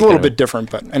 Okay. So it's a little bit different,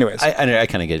 but anyways. I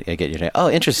kind of get your name. Oh,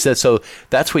 interesting. So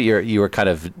that's what you were kind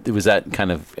of, was that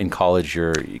kind of in college,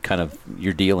 your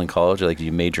deal in college? Or like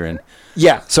you major in?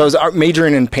 Yeah. So I was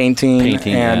majoring in painting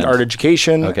and art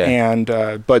education. Okay. And,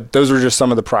 but those were just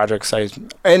some of the projects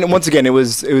and once again, it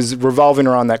was revolving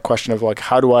around that question of like,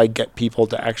 how do I get people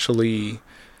to actually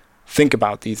think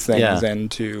about these things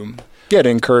and to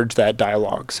encourage that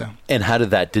dialogue. So. And how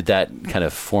did that kind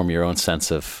of form your own sense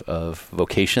of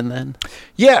vocation then?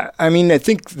 Yeah, I mean, I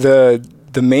think the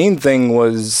main thing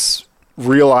was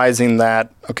realizing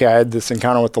that, I had this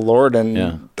encounter with the Lord,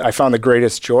 and I found the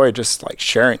greatest joy just like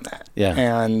sharing that. Yeah.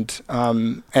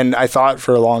 And I thought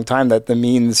for a long time that the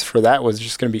means for that was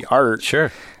just going to be art.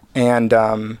 Sure. And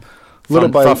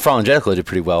Fraulein Jekyll did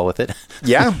pretty well with it.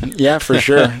 Yeah, for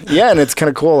sure. Yeah, and it's kind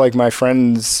of cool. Like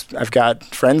I've got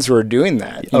friends who are doing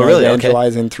that. Really?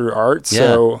 Evangelizing through art. Yeah.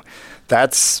 So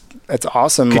that's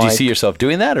awesome. Could you see yourself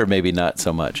doing that, or maybe not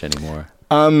so much anymore?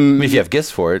 I mean, if you have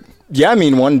gifts for it. Yeah, I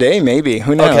mean, one day maybe.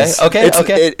 Who knows? Okay.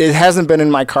 It hasn't been in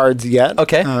my cards yet.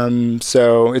 Okay.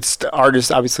 So art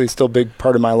is obviously still a big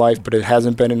part of my life, but it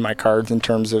hasn't been in my cards in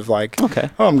terms of like,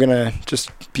 I'm gonna just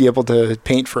be able to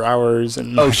paint for hours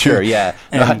and. Oh sure, yeah.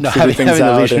 And having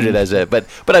to leisure it as it, but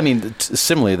I mean,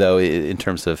 similarly though, in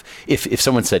terms of if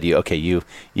someone said to you,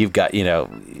 you've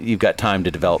got time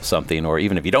to develop something, or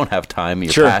even if you don't have time,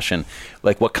 your passion,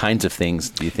 like what kinds of things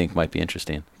do you think might be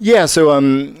interesting? Yeah. So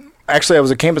actually, I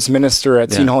was a campus minister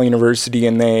at Seton Hall University,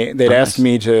 and they'd asked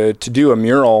me to do a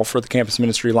mural for the Campus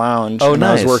Ministry Lounge. Oh, and nice.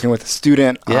 I was working with a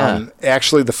student. Yeah.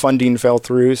 Actually, the funding fell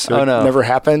through, so it never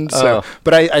happened. So,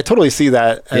 but I totally see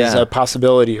that as a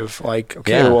possibility of like,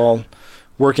 well,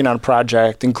 working on a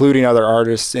project, including other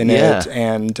artists in it,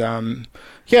 and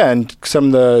and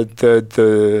some of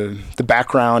the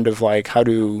background of like how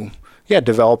to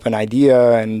develop an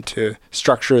idea and to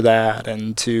structure that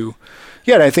and to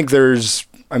and I think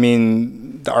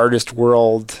the artist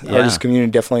world, artist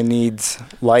community definitely needs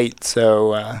light.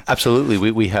 So absolutely,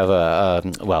 we have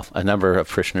a number of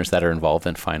parishioners that are involved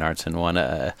in fine arts, and one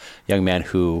a young man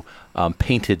who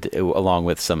painted along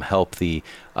with some help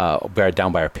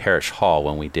down by our parish hall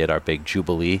when we did our big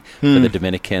jubilee for the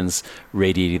Dominicans,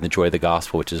 radiating the joy of the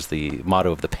gospel, which is the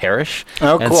motto of the parish.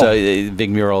 Oh, and cool. so a big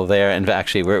mural there. And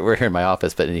actually, we're here in my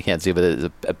office, but you can't see, but there's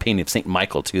a painting of St.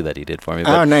 Michael too that he did for me.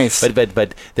 But, nice.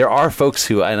 But there are folks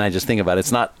who, and I just think about it,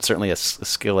 it's not certainly a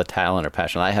skill, a talent, or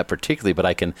passion I have particularly, but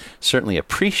I can certainly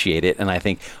appreciate it. And I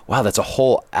think, wow, that's a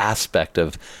whole aspect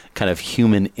of kind of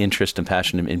human interest and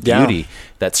passion and beauty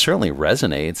that certainly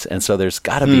resonates. And so there's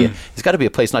got to be a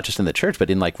place not just in the church, but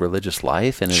in like religious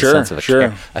life and in a sense of a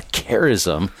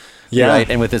charism Yeah. Right?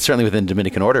 And certainly within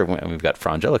Dominican order, we've got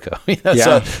Fra Angelico.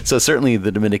 So certainly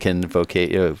the Dominican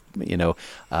vocation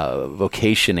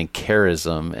and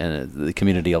charism and the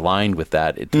community aligned with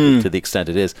that to the extent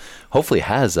it is, hopefully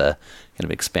has a kind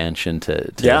of expansion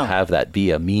to have that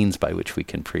be a means by which we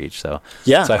can preach. So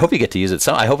I hope you get to use it.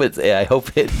 So I hope it,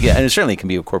 and it certainly can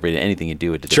be incorporated in anything you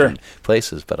do at different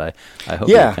places, but I hope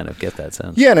you kind of get that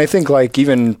sense. Yeah. And I think like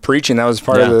even preaching, that was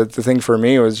part of the thing for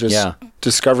me, was just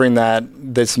discovering that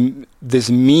this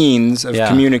means of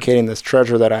communicating this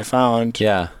treasure that I found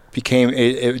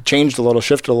it changed a little,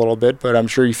 shifted a little bit, but I'm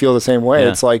sure you feel the same way.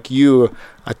 It's like you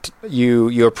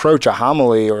approach a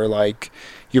homily, or like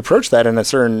you approach that in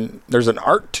there's an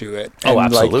art to it. And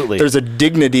absolutely. Like, there's a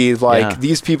dignity,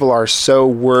 these people are so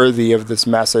worthy of this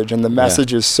message, and the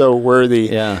message is so worthy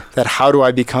that how do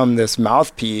I become this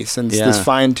mouthpiece and this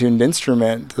fine-tuned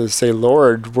instrument to say,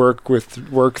 Lord, work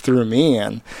through me.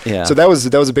 And so that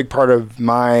was a big part of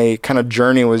my kind of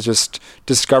journey, was just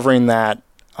discovering that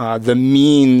the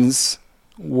means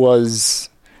was,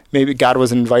 maybe God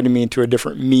was inviting me into a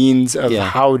different means of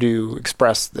how to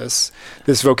express this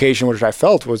vocation, which I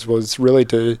felt was really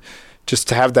to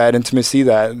have that intimacy,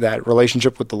 that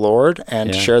relationship with the Lord,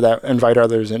 and share that, invite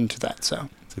others into that. So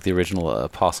it's like the original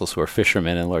apostles who are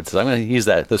fishermen, and the Lord says, I'm going to use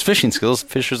those fishing skills,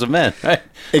 fishers of men, right?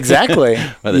 Exactly.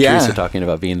 Mother Teresa talking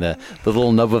about being the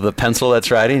little nub of the pencil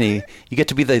that's writing. You get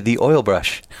to be the oil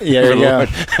brush. Yeah.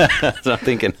 So I'm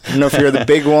thinking, I don't know if you're the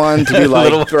big one to be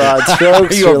like broad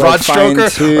strokes. Are you a broad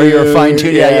stroker, or you're a fine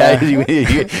tune? Yeah.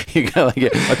 You got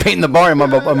like I'm painting the barn.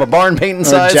 I'm a barn painting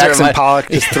size. Jackson Pollock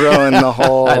just throwing the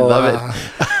whole. I love it.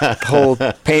 The whole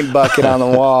paint bucket on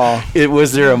the wall.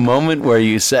 Was there a moment where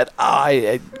you said,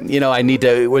 I need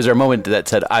to? Was there a moment that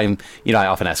said, I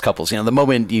often ask couples, the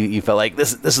moment you felt like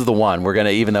this is the one, we're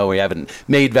gonna, even though we haven't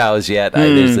made vows yet,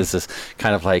 there's this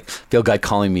kind of like feel God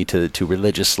calling me to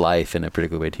religious life in a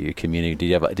particular way, to your community. Did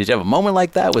you have a moment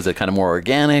like that? Was it kind of more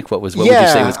organic? What would you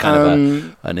say was kind of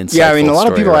an insightful? Yeah, I mean, a lot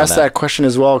of people ask that question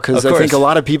as well, because I think a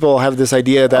lot of people have this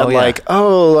idea that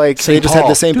they just had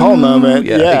the St. Paul moment.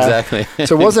 Yeah, exactly.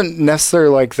 So it wasn't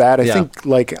necessarily like that. I think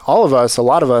like a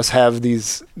lot of us have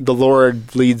these. The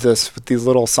Lord leads us with these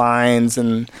little signs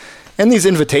and these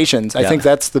invitations. I think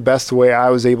that's the best way I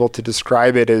was able to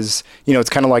describe it. Is, it's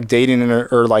kind of like dating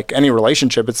or like any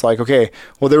relationship. It's like, okay,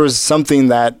 well, there was something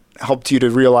that helped you to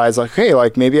realize, like, hey,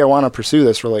 like maybe I want to pursue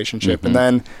this relationship, and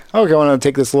then I want to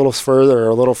take this a little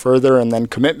further, and then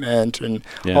commitment and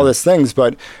all these things.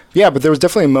 But there was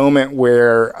definitely a moment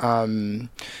where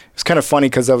it's kind of funny,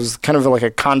 because I was kind of like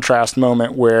a contrast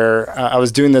moment where I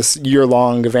was doing this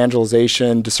year-long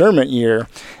evangelization discernment year,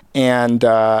 and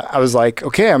I was like,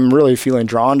 okay, I'm really feeling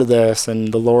drawn to this,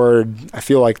 and I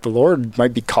feel like the Lord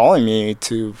might be calling me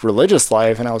to religious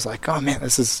life. And I was like, oh man,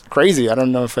 this is crazy. I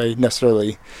don't know if I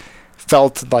necessarily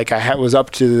felt like I was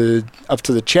up to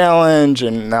the challenge,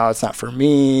 and now it's not for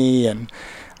me. And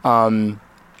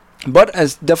but I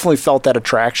definitely felt that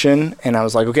attraction, and I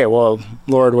was like, okay, well,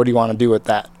 Lord, what do you want to do with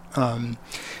that?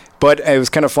 But it was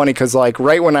kind of funny, because like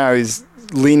right when I was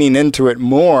leaning into it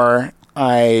more,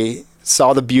 I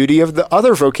saw the beauty of the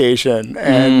other vocation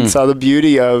and saw the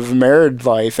beauty of married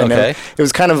life. And it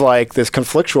was kind of like this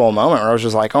conflictual moment where I was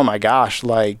just like, oh my gosh,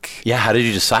 like... Yeah, how did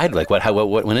you decide? Like, what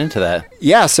went into that?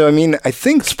 Yeah, so I mean, I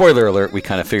think... Spoiler alert, we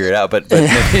kind of figured it out, but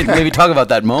maybe talk about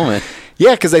that moment.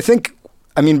 Yeah, because I think,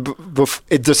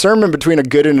 discernment between a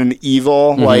good and an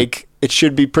evil, like... It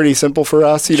should be pretty simple for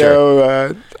us,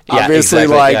 obviously,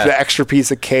 the extra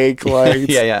piece of cake, like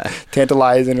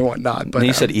tantalizing and whatnot. But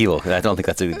you said evil. I don't think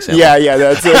that's a good example. Yeah,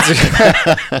 that's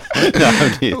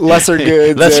lesser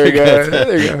goods.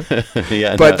 There you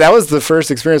go. But that was the first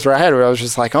experience where I was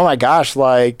just like, oh my gosh,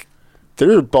 like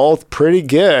they're both pretty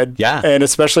good. Yeah. And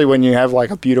especially when you have like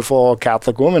a beautiful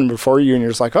Catholic woman before you, and you're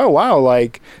just like, oh wow,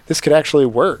 like this could actually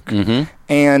work.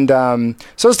 And so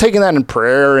I was taking that in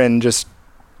prayer and just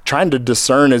trying to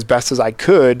discern as best as I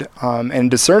could.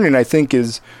 And discerning, I think,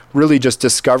 is really just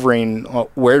discovering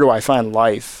where do I find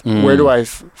life? Where do I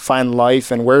find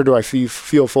life, and where do I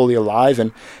feel fully alive?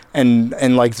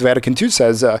 And like Vatican II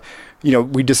says,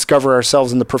 we discover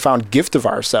ourselves in the profound gift of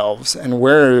ourselves, and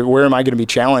where am I going to be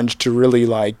challenged to really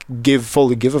like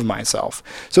fully give of myself?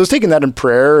 So I was taking that in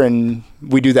prayer, and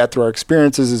we do that through our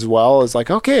experiences as well. It's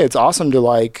like, okay, it's awesome to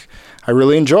like, I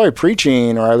really enjoy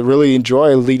preaching, or I really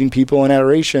enjoy leading people in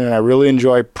adoration, and I really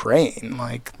enjoy praying.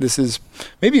 Like, this is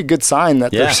maybe a good sign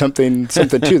that there's something to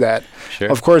that. Sure.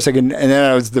 Of course, I can, and then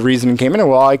that was the reason came in.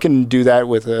 Well, I can do that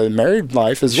with a married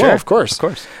life as well, of course.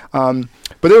 But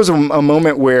there was a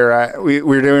moment where we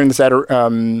were doing this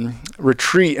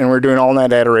retreat, and we were doing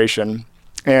all-night adoration.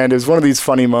 And it was one of these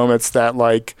funny moments that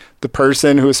like the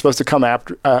person who was supposed to come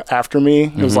after me,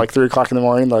 it was like 3:00 in the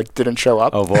morning, like didn't show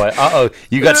up. Oh boy!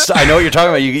 You got. I know what you're talking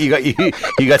about.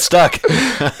 You got stuck.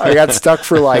 I got stuck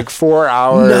for like 4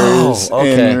 hours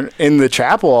in the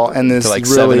chapel, and this like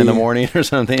really, 7 in the morning or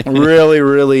something.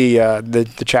 really,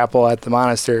 the chapel at the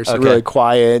monastery, so really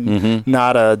quiet,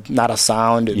 not a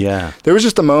sound. And there was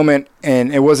just a moment,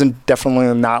 and it wasn't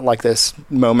definitely not like this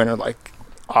moment of like,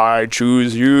 I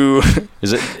choose you.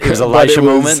 It was Elisha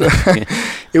moment.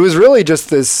 It was really just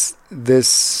this,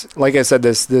 like I said,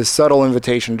 this subtle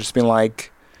invitation, just being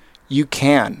like, you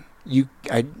can,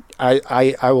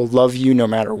 I will love you no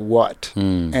matter what,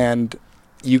 and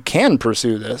you can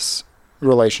pursue this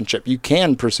relationship. You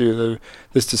can pursue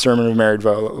this discernment of married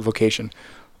vocation,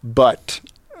 but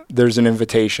there's an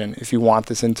invitation. If you want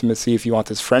this intimacy, if you want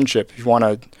this friendship, if you want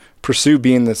to pursue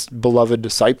being this beloved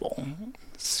disciple,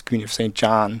 Community of St.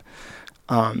 John,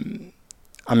 I'm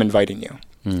inviting you.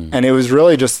 And it was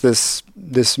really just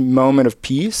this moment of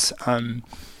peace.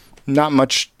 Not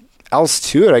much else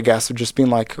to it, I guess, of just being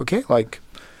like, okay, like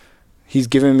he's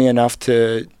given me enough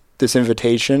to this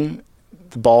invitation.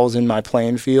 The ball's in my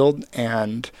playing field,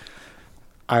 and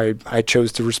I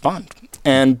chose to respond.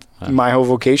 And my whole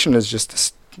vocation is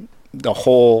just the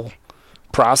whole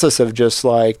process of just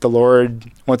like the Lord,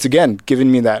 once again,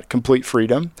 giving me that complete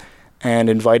freedom and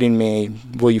inviting me,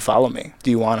 will you follow me?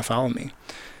 Do you want to follow me?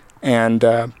 And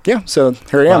so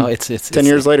here I am, 10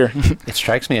 years later. It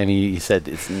strikes me, I mean, you said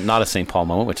it's not a St. Paul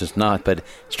moment, which is not, but it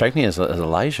strikes me as an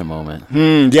Elijah moment.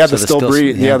 The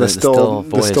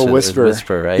still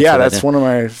whisper. Right? Yeah, so that's one of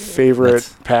my favorite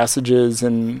passages.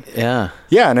 And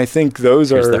and I think there's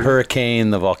the hurricane,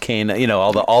 the volcano,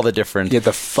 all the different...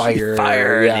 the fire,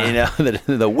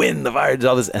 the wind, the fire,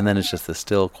 all this, and then it's just the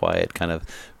still, quiet kind of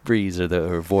breeze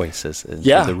or voice as the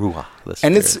ruach.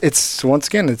 And it's once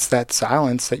again, it's that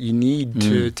silence that you need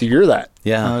to hear that.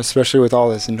 Especially with all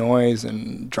this noise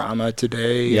and drama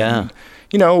today. And,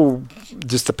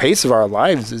 just the pace of our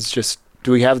lives is just,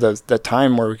 do we have that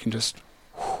time where we can just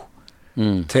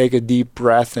take a deep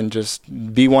breath and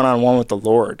just be one-on-one with the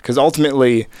Lord? Because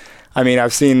ultimately, I mean,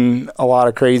 I've seen a lot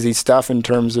of crazy stuff in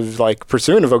terms of like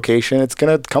pursuing a vocation. It's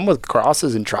going to come with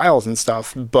crosses and trials and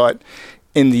stuff. But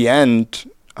in the end,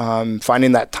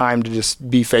 finding that time to just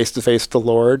be face to face with the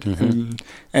Lord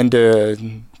and to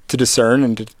discern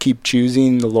and to keep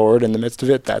choosing the Lord in the midst of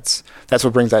it, that's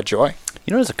what brings that joy.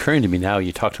 It's occurring to me now,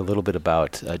 you talked a little bit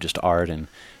about just art and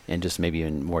just maybe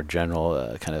in more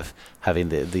general kind of having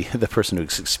the person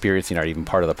who's experiencing art even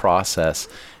part of the process.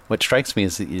 What strikes me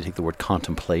is that you take the word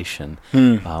contemplation,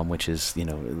 which is,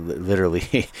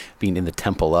 literally being in the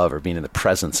temple of, or being in the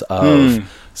presence of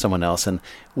someone else. And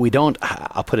we don't,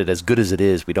 I'll put it as good as it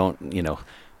is, we don't,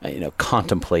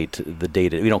 contemplate the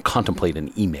data. We don't contemplate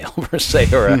an email per se,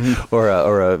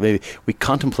 or maybe we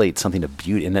contemplate something of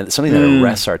beauty, and then something that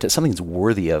arrests our something that's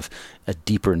worthy of a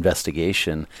deeper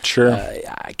investigation. Sure.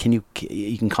 You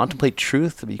can contemplate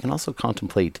truth, but you can also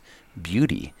contemplate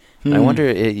beauty. I wonder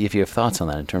if you have thoughts on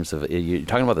that in terms of, you're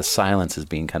talking about the silence as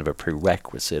being kind of a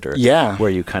prerequisite, or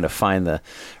where you kind of find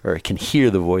or can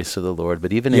hear the voice of the Lord.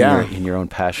 But even in your own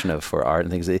passion for art and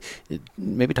things,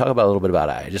 maybe talk about a little bit about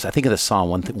it. I think of the Psalm,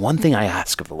 one thing I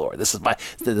ask of the Lord. This is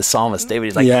the psalmist David.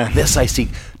 He's like, this I seek,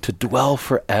 to dwell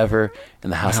forever in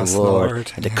the house of the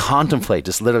Lord, and to contemplate,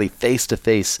 just literally face to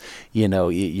face,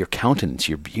 your countenance,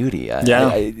 your beauty.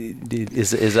 I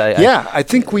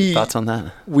think thoughts on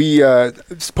that.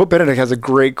 Pope Benedict has a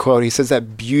great quote. He says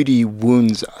that beauty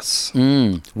wounds us.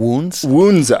 Wounds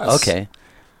us. Okay.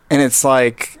 And it's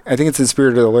like, I think it's in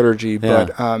Spirit of the Liturgy,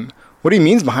 but what he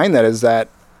means behind that is that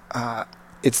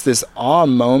it's this awe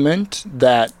moment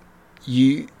that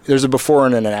there's a before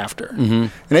and an after.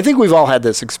 And I think we've all had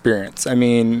this experience. I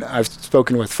mean, I've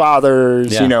spoken with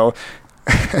fathers,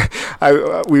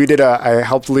 I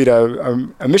helped lead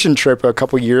a mission trip a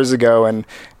couple years ago, and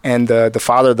the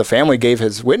father of the family gave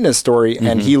his witness story,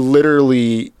 and he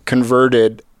literally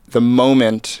converted the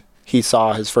moment he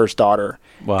saw his first daughter.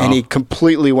 Wow. And he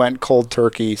completely went cold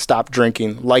turkey, stopped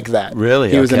drinking like that.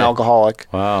 Really? He was an alcoholic.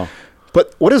 Wow.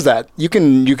 But what is that? You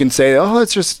can say, oh,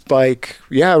 it's just like,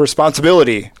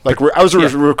 responsibility. Like I was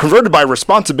converted by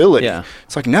responsibility. Yeah.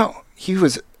 It's like, no, he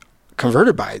was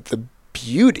converted by the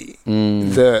beauty,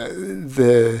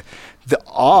 the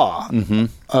awe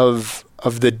of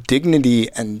the dignity,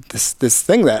 and this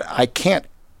thing that I can't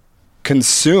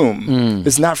consume.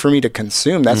 It's not for me to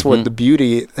consume. That's what the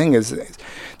beauty thing is.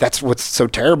 That's what's so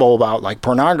terrible about like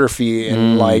pornography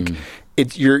and like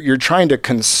you're trying to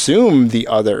consume the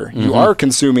other. You are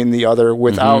consuming the other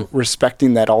without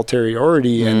respecting that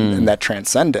ulteriority and that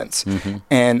transcendence.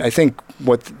 And I think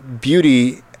what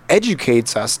beauty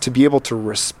educates us to be able to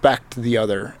respect the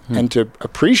other and to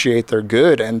appreciate their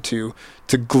good and to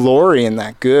glory in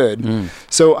that good.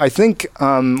 So I think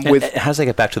with how does that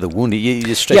get back to the wound? You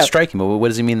just strike him. What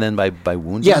does he mean then by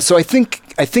wound? Yeah, so I think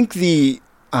the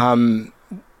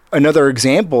another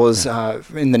example is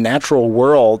in the natural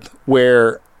world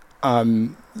where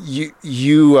you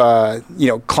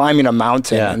know, climbing a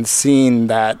mountain and seeing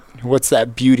that. What's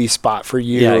that beauty spot for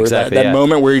you? Yeah, or exactly. That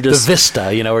moment where you just the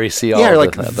vista, you know, where you see all. Yeah,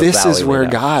 like the this is where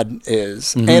God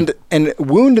is, and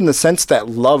wound in the sense that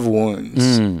love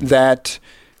wounds, that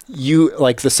you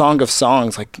like the Song of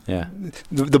Songs, like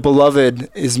the beloved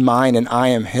is mine and I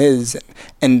am His,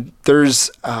 and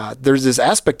there's this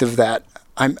aspect of that.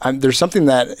 There's something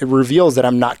that it reveals that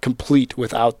I'm not complete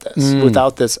without this,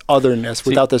 without this otherness,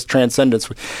 without this transcendence.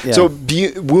 Yeah. So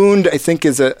wound, I think,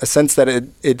 is a sense that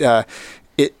it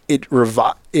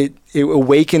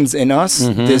awakens in us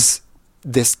this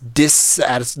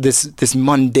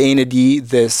mundanity,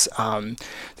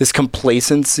 this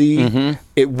complacency.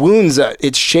 It wounds us,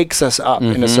 it shakes us up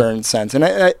in a certain sense, and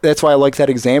that's why I like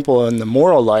that example in the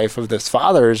moral life of this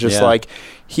father. Is just like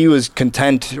he was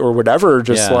content or whatever,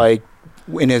 just like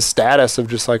in his status of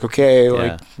just like, okay,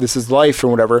 like this is life or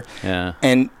whatever,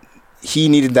 and he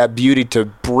needed that beauty to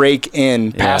break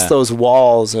in past those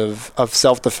walls of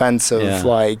self-defense, of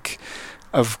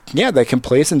that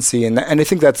complacency. And I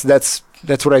think that's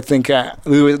what I think, at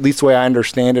least the way I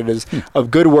understand it, is a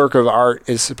good work of art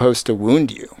is supposed to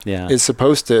wound you, is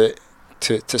supposed to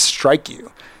strike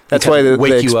you. That's why the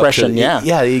expression,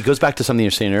 it goes back to something you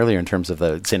were saying earlier in terms of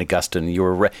the St. Augustine.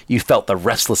 You felt the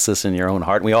restlessness in your own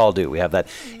heart, and we all do. We have that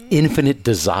infinite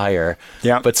desire,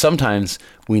 but sometimes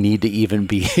we need to even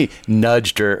be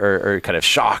nudged or kind of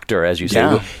shocked, or as you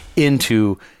say,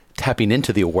 into tapping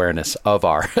into the awareness of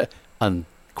our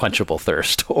unquenchable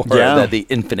thirst, or the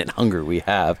infinite hunger we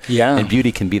have. And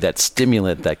beauty can be that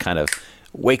stimulant that kind of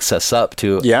wakes us up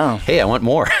to, hey, I want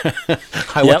more.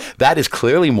 That is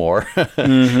clearly more.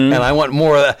 And I want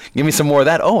more of that. Give me some more of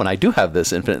that. Oh, and I do have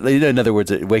this infinite. In other words,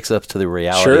 it wakes up to the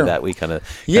reality that we kind of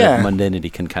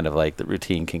mundanity can kind of, like the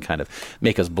routine can kind of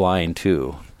make us blind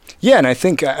too. Yeah, and I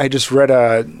think I just read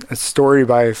a story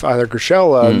by Father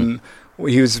Gershel.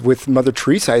 He was with Mother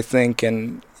Teresa, I think,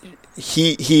 and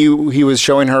he was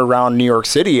showing her around New York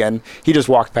City, and he just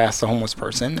walked past the homeless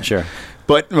person. Sure.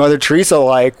 But Mother Teresa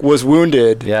was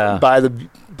wounded by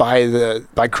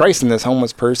Christ in this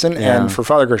homeless person, and for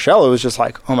Father Gershel, it was just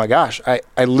like, oh my gosh,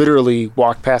 I literally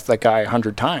walked past that guy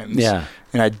 100 times,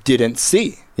 and I didn't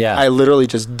see. I literally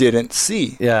just didn't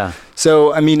see.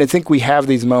 So I mean, I think we have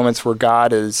these moments where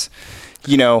God is,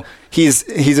 you know, he's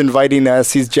inviting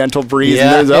us. He's gentle breeze,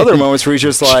 and there's other moments where he's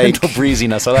just like gentle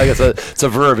breezing us. I like it's a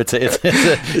verb. It's a got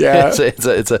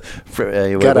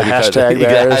a hashtag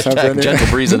there or something. Gentle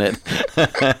breezing it.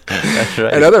 That's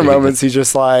right. And other moments he's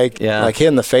just like hit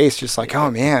in the face, just like, oh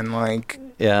man, like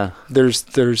there's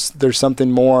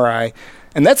something more.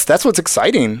 And that's what's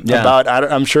exciting about.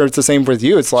 I'm sure it's the same with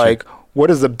you. It's like, what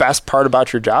is the best part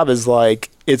about your job is like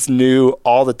it's new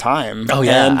all the time. Oh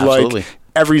yeah, and absolutely. Like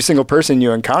every single person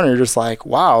you encounter, you're just like,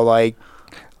 wow, like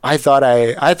I thought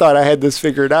I had this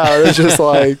figured out. It's just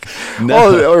like,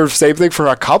 or same thing for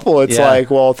a couple. It's like,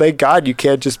 well, thank God you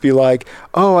can't just be like,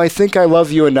 oh, I think I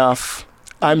love you enough.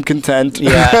 I'm content.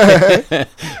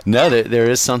 No, there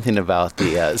is something about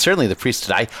the certainly the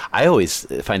priesthood. I always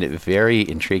find it very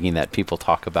intriguing that people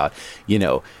talk about, you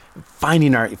know,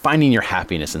 finding your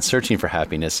happiness and searching for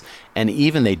happiness, and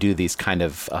even they do these kind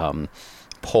of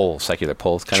secular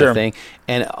polls kind of thing,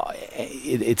 and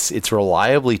it's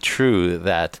reliably true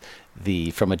that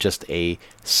from just a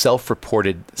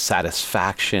self-reported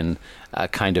satisfaction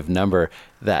kind of number,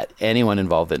 that anyone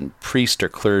involved in priest or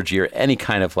clergy or any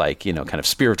kind of like, you know, kind of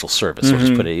spiritual service, we'll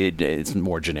just put it's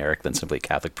more generic than simply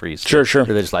Catholic priest or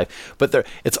religious life, but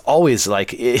it's always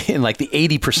like in like the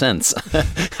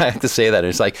 80%. I have to say that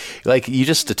it's like you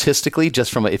just statistically,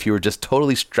 just from if you were just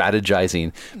totally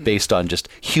strategizing based on just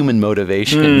human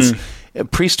motivations,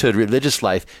 priesthood, religious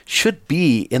life should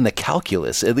be in the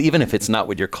calculus, even if it's not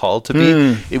what you're called to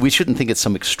be. We shouldn't think it's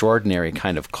some extraordinary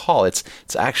kind of call. It's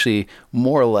actually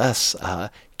more or less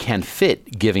can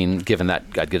fit, given that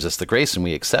God gives us the grace and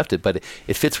we accept it, but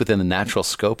it fits within the natural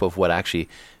scope of what actually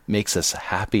makes us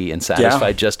happy and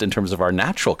satisfied just in terms of our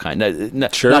natural kind.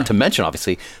 Not to mention,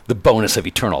 obviously, the bonus of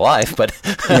eternal life, but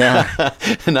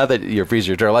not that you're free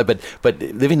to eternal life, but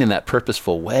living in that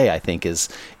purposeful way, I think, is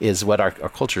what our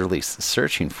culture really is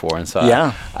searching for. And so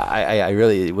I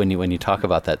really, when you talk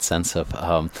about that sense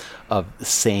of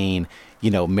saying,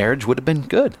 marriage would have been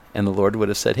good. And the Lord would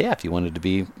have said, hey, if you wanted to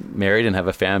be married and have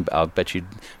a family, I'll bet you'd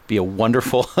be a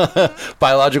wonderful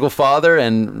biological father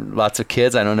and lots of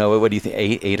kids. I don't know. What do you think?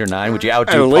 8 or 9? Would you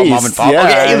outdo mom and pop?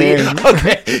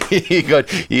 Okay. You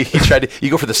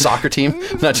go for the soccer team,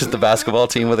 not just the basketball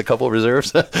team with a couple of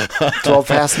reserves. 12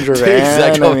 passenger van.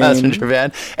 Exactly, 12 passenger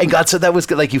van. And God said that was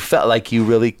good. Like you felt like you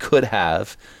really could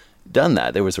have done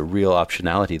that. There was a real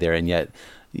optionality there. And yet,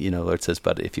 Lord says,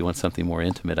 but if you want something more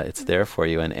intimate, it's there for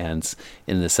you. And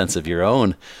in the sense of your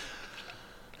own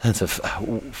sense of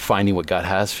finding what God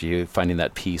has for you, finding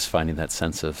that peace, finding that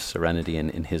sense of serenity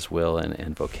in His will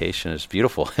and vocation is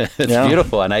beautiful. It's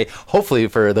beautiful. And hopefully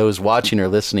for those watching or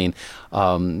listening,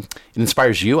 it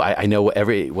inspires you. I know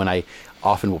when I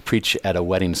often will preach at a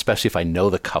wedding, especially if I know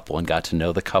the couple and got to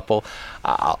know the couple,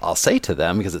 I'll say to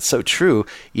them, because it's so true,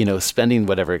 spending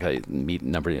whatever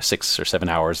number 6 or 7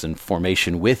 hours in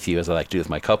formation with you, as I like to do with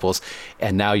my couples,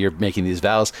 and now you're making these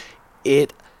vows,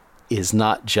 it is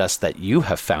not just that you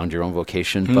have found your own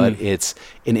vocation, but it's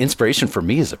an inspiration for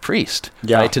me as a priest,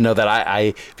 right? To know that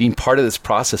I being part of this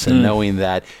process and knowing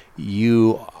that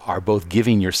you are both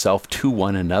giving yourself to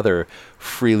one another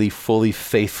freely, fully,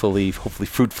 faithfully, hopefully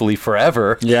fruitfully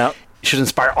forever. Should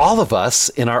inspire all of us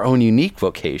in our own unique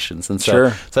vocations. And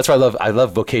so that's why I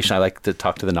love vocation. I like to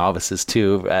talk to the novices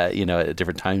too, at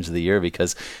different times of the year,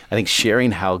 because I think sharing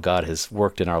how God has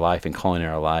worked in our life and calling in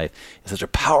our life is such a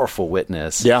powerful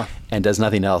witness and does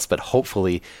nothing else, but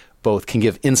hopefully both can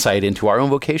give insight into our own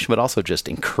vocation, but also just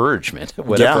encouragement,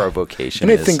 whatever our vocation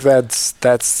is. And I think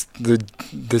that's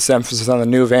this emphasis on the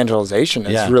new evangelization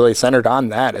is really centered on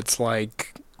that. It's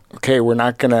like, okay, we're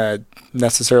not going to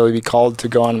necessarily be called to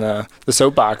go on the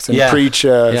soapbox and preach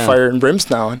fire and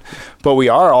brimstone, but we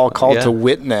are all called to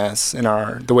witness in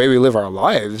the way we live our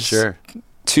lives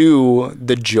to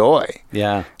the joy.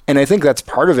 And I think that's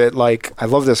part of it. Like, I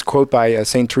love this quote by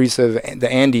St. Teresa of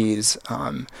the Andes.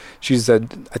 I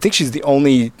think she's the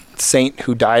only saint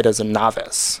who died as a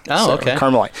novice.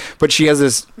 Carmelite. But she has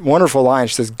this wonderful line.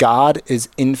 She says, God is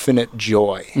infinite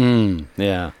joy.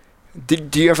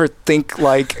 Do you ever think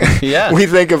like we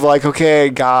think of like, okay,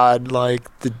 God, like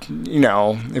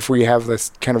if we have this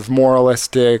kind of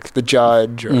moralistic, the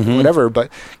judge or whatever, but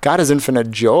God is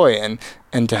infinite joy,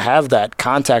 and to have that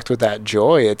contact with that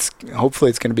joy, hopefully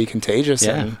it's going to be contagious.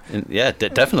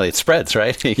 Definitely it spreads,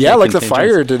 right? Like the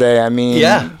fire today. I mean,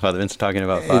 Father Vince talking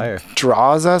about fire. It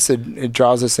draws us. It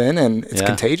draws us in, and it's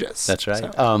contagious. That's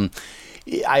right. So.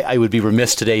 I would be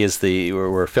remiss today as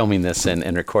we're filming this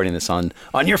and recording this on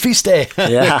your feast day,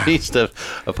 feast of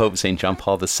Pope St. John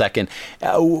Paul II.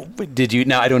 Did you,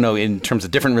 now I don't know, in terms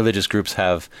of different religious groups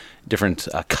have different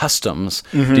customs,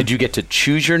 did you get to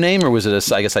choose your name, or was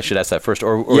it I guess I should ask that first,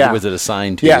 or was it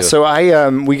assigned to you? So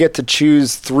we get to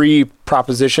choose 3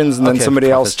 propositions, and then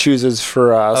somebody else chooses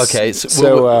for us. Okay,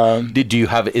 so do you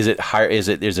have? Is it higher? Is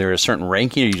there a certain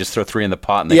ranking, or you just throw 3 in the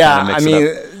pot and they kind of mix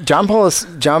it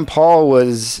up? John Paul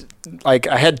was like,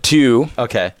 I had 2.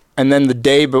 Okay. And then the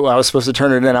day but I was supposed to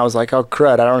turn it in, I was like, oh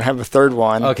crud, I don't have a 3rd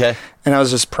one. Okay. And I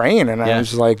was just praying, and I was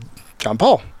just like, John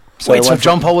Paul. So wait, so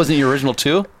John Paul wasn't your original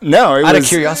 2? No, Out of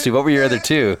curiosity, what were your other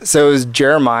 2? So it was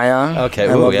Jeremiah. Okay,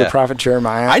 I love the prophet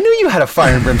Jeremiah. I knew you had a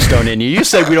fire and brimstone in you. You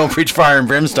said we don't preach fire and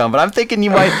brimstone, but I'm thinking you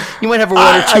might have a 1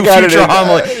 or 2 future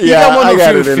homilies. I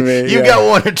got it in me. You got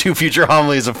 1 or 2 future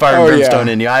homilies of fire and brimstone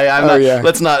in you.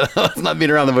 Let's not beat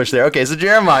around the bush there. Okay, so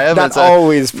Jeremiah. Not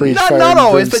always preach fire not and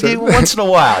always, brimstone. but once in a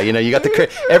while. You got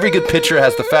every good pitcher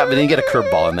has the fat, but then you get a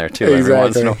curveball in there too. Every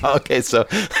once in a while. Okay, so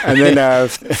and then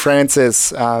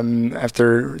Francis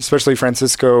especially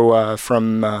Francisco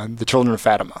from the Children of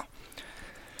Fatima.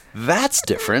 That's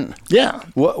different. Yeah.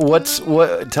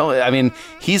 Tell me. I mean,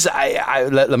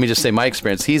 let me just say my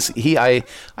experience. I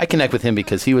connect with him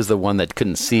because he was the one that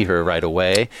couldn't see her right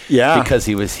away. Yeah. Because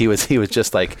he was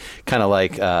just like kind of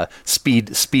like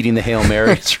speeding the Hail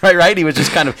Marys, right? He was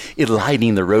just kind of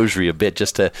eliding the rosary a bit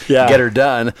just to get her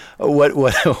done. What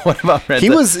about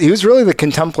Francis? He was really the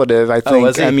contemplative, I think.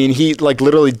 Was he? I mean, he like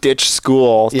literally ditched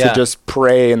school to just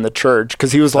pray in the church,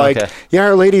 because he was like,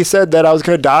 Our Lady said that I was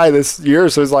going to die this year,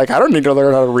 so he's like, I don't need to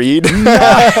learn how to read.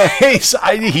 Nice.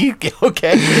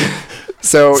 Okay.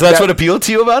 So that's what appealed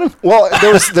to you about him? Well,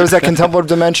 there was that contemplative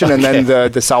dimension, and then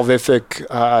the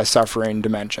salvific suffering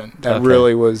dimension that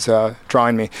really was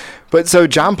drawing me. But so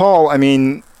John Paul, I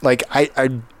mean, like I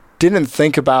didn't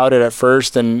think about it at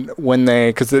first, and when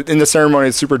because in the ceremony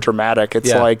it's super dramatic.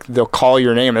 It's like they'll call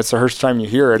your name. It's the first time you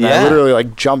hear it, and I literally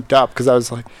like jumped up because I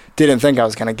was like, didn't think I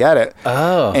was gonna get it.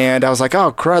 Oh, and I was like,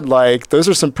 oh crud! Like those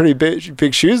are some pretty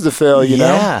big shoes to fill, you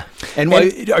know. Yeah. And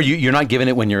are you're not given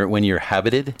it when you're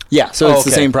habited? Yeah. So it's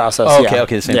the same process. Oh,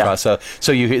 okay, the same process.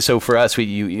 So for us,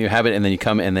 you have it, and then you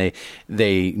come and they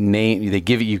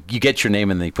give you get your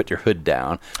name and they put your hood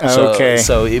down. Okay.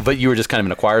 So but you were just kind of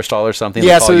in a choir stall or something.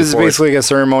 Yeah. So it's basically a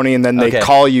ceremony, and then they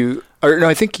call you. Or no,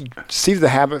 I think you receive the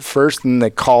habit first, and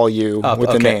they call you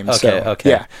with the name. Okay.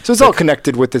 Yeah. So it's all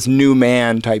connected with this new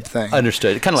man type thing.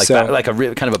 Understood. Kind of like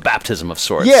kind of a baptism of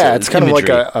sorts. Yeah, it's kind of like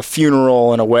a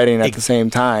funeral and a wedding at the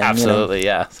same time. Absolutely, you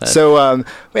know? Yeah. So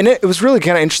and it was really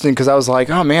kind of interesting because I was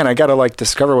like, oh man, I got to like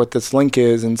discover what this link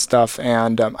is and stuff.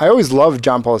 And I always loved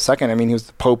John Paul II. I mean, he was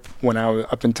the Pope when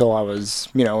up until I was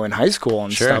in high school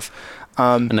and stuff.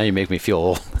 And now you make me feel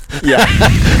old. Yeah.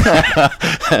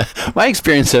 My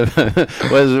experience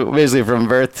was basically from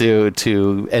birth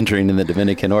to entering in the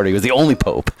Dominican order. He was the only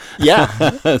pope.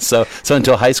 Yeah. So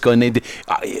until high school, and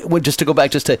just to go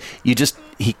back,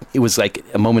 it was like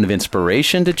a moment of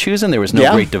inspiration to choose him. There was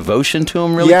no great devotion to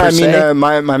him, really. Yeah, per se. I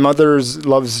mean, my mother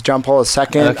loves John Paul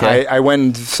II. Okay. I went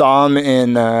and saw him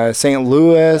in St.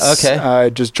 Louis.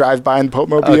 Okay. Just drive by in the Pope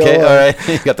Mobile. Okay, all right.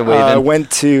 You got the wave in. I went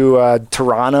to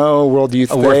Toronto World Youth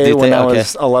Day when I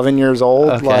was 11 years old.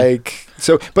 Okay.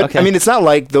 I mean, it's not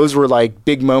like those were like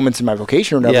big moments in my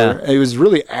vocation or whatever. Yeah. It was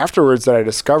really afterwards that I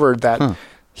discovered that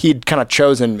he'd kind of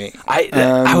chosen me.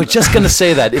 I was just going to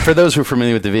say that for those who are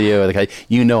familiar with the video,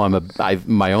 I've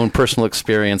my own personal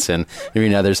experience, and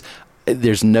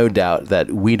there's no doubt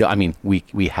that we don't. I mean,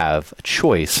 we have a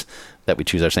choice that we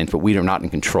choose our saints, but we are not in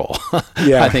control.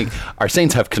 Yeah. I think our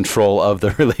saints have control of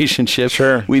the relationship.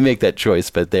 Sure. We make that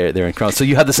choice, but they're in control. So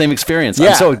you have the same experience. Yeah.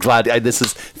 I'm so glad this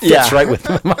fits right with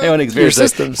my own experience. Your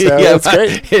system, so that's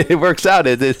great. It works out.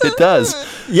 It does.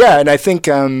 Yeah, and I think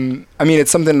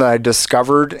it's something that I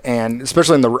discovered, and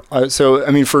especially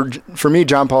in for me,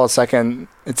 John Paul II,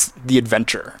 it's the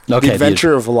adventure, the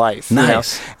adventure of life.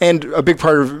 Nice. You know? And a big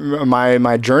part of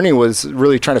my journey was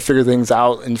really trying to figure things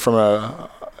out, and from a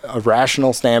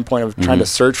rational standpoint of trying to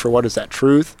search for what is that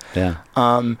truth. Yeah.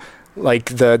 Like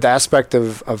the aspect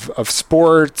of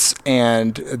sports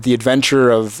and the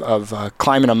adventure of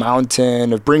climbing a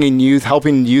mountain, of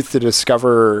helping youth to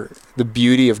discover the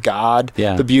beauty of God,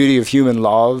 the beauty of human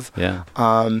love. Yeah.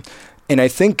 And I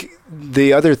think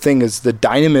the other thing is the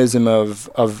dynamism of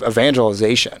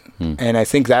evangelization. And I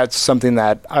think that's something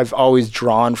that I've always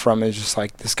drawn from, is just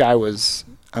like, this guy was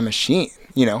a machine.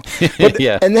 But,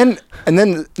 yeah. And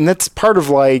that's part of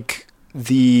like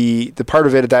the part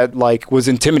of it that like was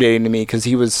intimidating to me, because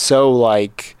he was so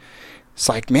like, it's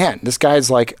like, man, this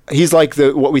guy's like, he's like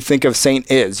what we think of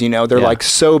saint is, they're like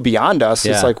so beyond us.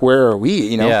 It's like, where are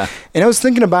we, Yeah. And I was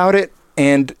thinking about it,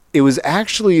 and it was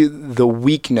actually the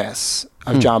weakness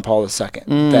of John Paul II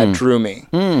that drew me,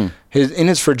 in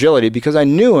his fragility, because I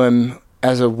knew him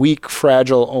as a weak,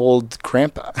 fragile, old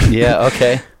grandpa. Yeah.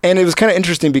 Okay. And it was kind of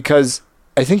interesting because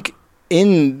I think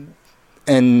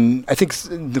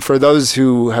for those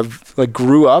who have like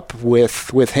grew up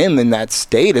with him in that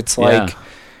state, it's like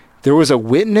there was a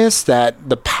witness that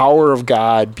the power of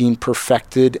God being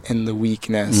perfected in the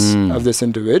weakness of this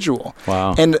individual.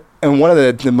 Wow. And one of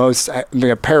the most, I'm going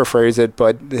to paraphrase it,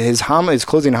 but his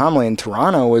closing homily in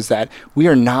Toronto was that we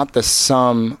are not the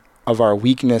sum of our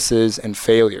weaknesses and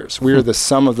failures. We are the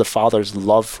sum of the Father's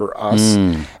love for us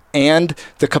and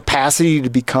the capacity to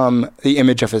become the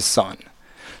image of his Son.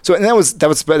 So, and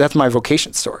that's my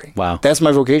vocation story. Wow. That's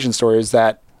my vocation story, is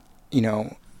that,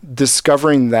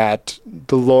 discovering that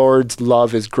the Lord's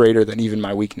love is greater than even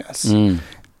my weakness,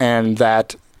 and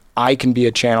that I can be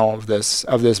a channel of this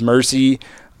mercy,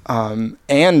 to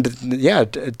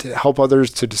help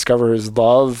others to discover his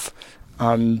love,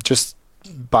 just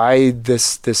by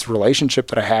this relationship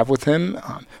that I have with him.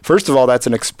 First of all, that's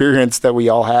an experience that we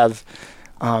all have,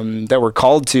 that we're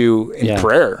called to in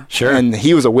prayer. Sure. And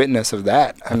he was a witness of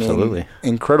that. Absolutely.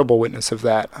 Incredible witness of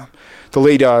that. The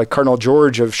late Cardinal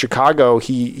George of Chicago,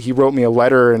 he wrote me a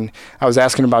letter, and I was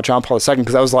asking about John Paul II,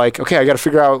 because I was like, okay, I got to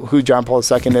figure out who John Paul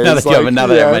II is. now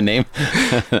that I have my name.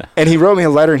 And he wrote me a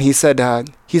letter, and he said,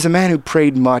 he's a man who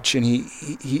prayed much, and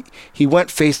he went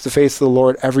face to face with the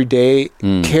Lord every day,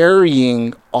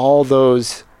 carrying all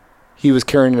those he was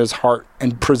carrying in his heart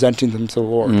and presenting them to the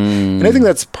Lord. And I think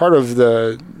that's part of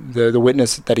the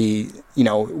witness that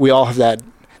we all have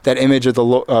that image of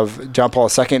of John Paul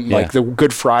II, like the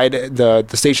Good Friday, the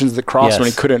Stations of the Cross when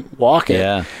he couldn't walk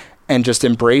it, and just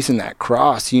embracing that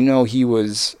cross. He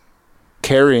was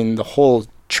carrying the whole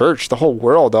church, the whole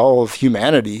world, all of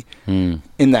humanity in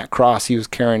that cross. He was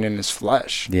carrying in his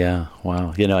flesh. Yeah,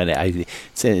 wow. And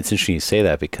it's interesting you say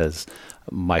that, because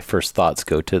my first thoughts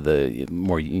go to the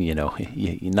more,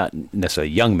 not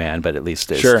necessarily young man, but at least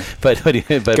but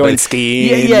going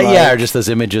skiing, or just those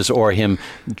images, or him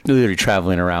literally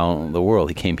traveling around the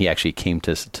world. He actually came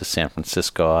to San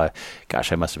Francisco.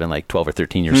 I must have been like 12 or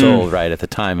 13 years old right at the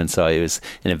time, and so it was,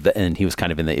 and he was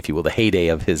kind of in the, if you will, the heyday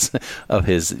of his,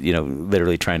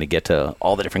 literally trying to get to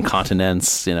all the different continents,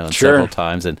 several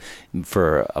times, and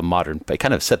for a modern, it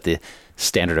kind of set the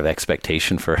standard of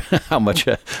expectation for how much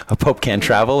a pope can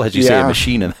travel, as you say, a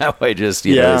machine in that way. Just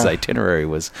his itinerary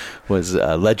was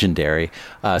legendary.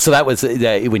 So that was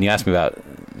when you asked me about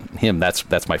him.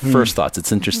 That's my first thoughts.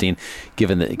 It's interesting,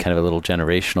 given the kind of a little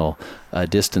generational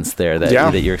distance there,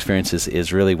 that your experience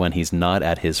is really when he's not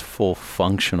at his full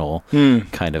functional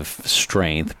kind of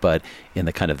strength, but in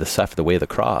the kind of the way of the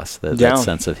cross, that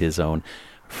sense of his own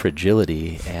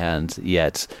fragility, and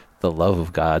yet the love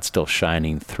of God still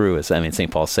shining through. St.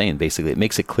 Paul's saying, basically, it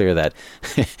makes it clear that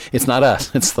it's not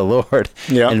us, it's the Lord.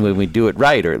 Yeah. And when we do it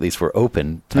right, or at least we're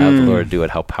open to have the Lord do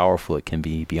it, how powerful it can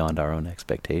be beyond our own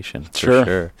expectation. For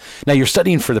sure. Now, you're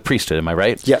studying for the priesthood, am I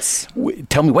right? Yes.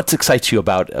 Tell me, what excites you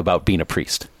about being a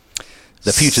priest?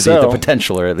 The future, the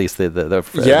potential, or at least the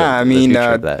future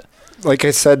of that. Like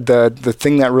I said, the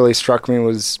thing that really struck me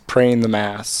was praying the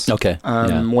Mass. Okay.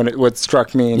 What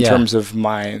struck me in terms of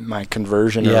my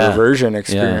conversion or reversion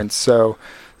experience. So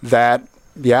that's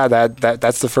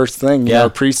the first thing.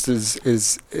 A priest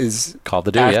is called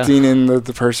to do, acting in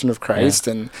the person of Christ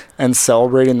and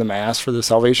celebrating the Mass for the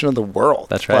salvation of the world.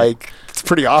 That's right. Like, it's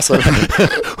pretty awesome.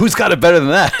 Who's got it better than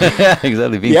that?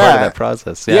 Exactly. Being part of that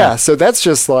process. Yeah. So that's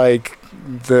just like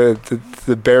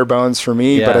the bare bones for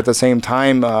me, but at the same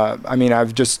time, the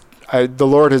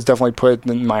Lord has definitely put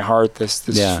in my heart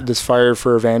this fire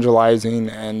for evangelizing,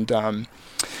 and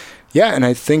and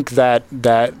I think that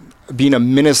being a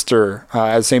minister,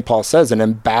 as St. Paul says, an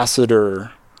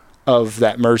ambassador of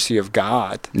that mercy of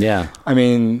God. Yeah.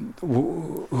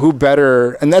 Who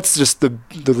better? And that's just the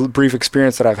brief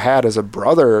experience that I've had as a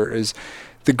brother. Is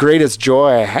the greatest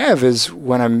joy I have is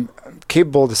when I'm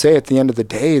capable to say at the end of the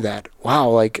day that, wow,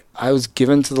 like I was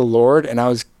given to the Lord, and I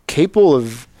was capable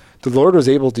of, the Lord was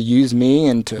able to use me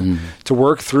and to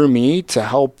work through me to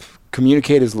help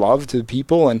communicate his love to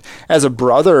people. And as a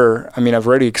brother, I've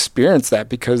already experienced that,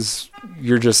 because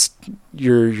you're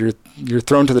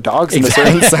thrown to the dogs in a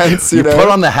certain sense. You put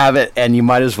on the habit, and you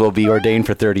might as well be ordained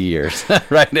for 30 years,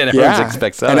 right? And everyone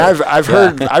expects that. And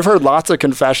I've heard lots of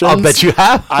confessions. I'll bet you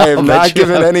have. I have not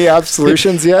given any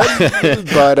absolutions yet,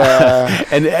 but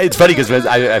and it's funny because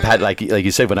I've had, like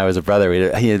you said, when I was a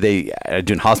brother, they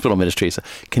doing hospital ministry. So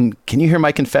can you hear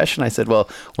my confession? I said, well,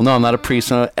 no, I'm not a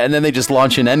priest, and then they just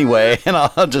launch in anyway, and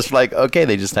I'll just like, okay,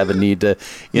 they just have a need to,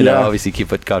 obviously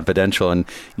keep it confidential, and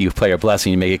you play a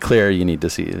blessing, you make it clear you need to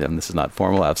see them. This is not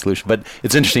formal absolution, but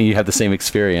it's interesting you have the same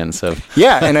experience of.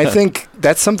 And I think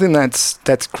that's something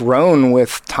that's grown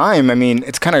with time.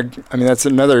 It's kind of, that's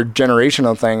another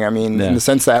generational thing. In the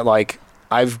sense that, like,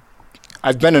 I've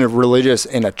been in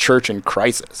a church in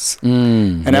crisis,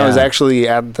 and I was actually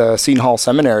at the Seton Hall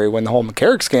Seminary when the whole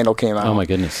McCarrick scandal came out. Oh my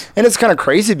goodness! And it's kind of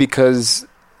crazy because,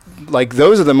 like,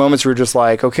 those are the moments where you're just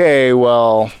like, okay,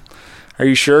 well, are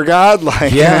you sure, God?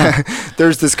 Like,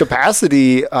 there's this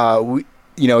capacity, to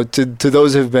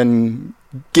those who have been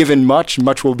given much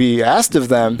will be asked of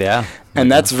them. Yeah.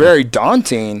 And that's very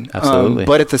daunting. Absolutely.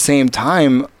 But at the same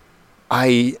time,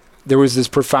 there was this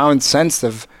profound sense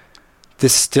of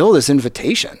this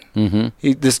invitation,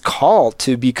 this call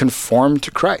to be conformed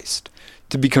to Christ.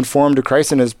 To be conformed to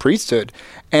Christ and his priesthood,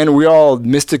 and we all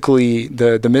mystically,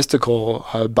 the mystical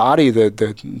body,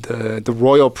 the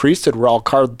royal priesthood, we're all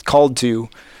called to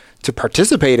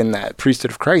participate in that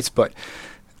priesthood of Christ. But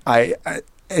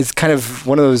it's kind of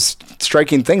one of those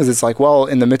striking things. It's like, well,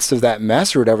 in the midst of that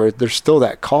mess or whatever, there's still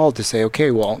that call to say,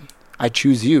 okay, well, I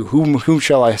choose you. Whom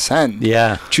shall I send?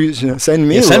 Yeah. Send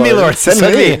me, Lord. Send me, Lord. Send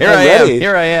me.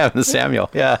 Here I am. The Samuel.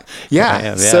 Yeah.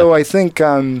 Yeah. So I think.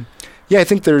 I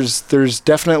think there's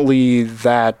definitely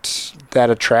that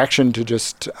attraction to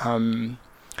just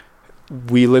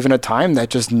we live in a time that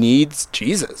just needs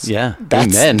Jesus. Yeah.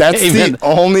 That's Amen. the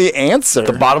only answer.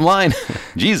 The bottom line,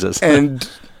 Jesus. And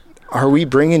are we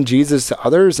bringing Jesus to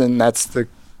others? And that's the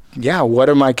what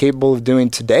am I capable of doing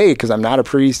today? Because I'm not a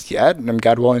priest yet, and I'm,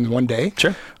 God willing, one day.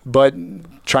 Sure. But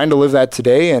trying to live that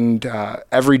today and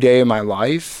every day of my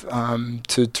life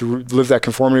to live that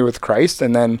conformity with Christ,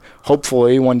 and then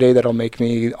hopefully one day that'll make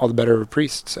me all the better of a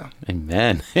priest. So,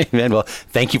 Amen. Amen. Well,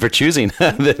 thank you for choosing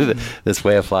this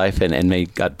way of life, and may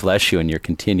God bless you in your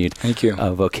continued Thank you.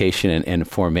 Vocation and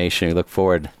formation. We look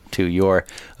forward to your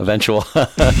eventual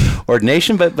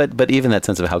ordination, but even that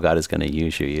sense of how God is going to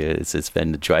use you. It's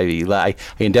been a joy. I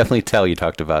can definitely tell you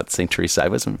talked about St. Teresa. I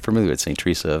wasn't familiar with St.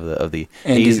 Teresa of the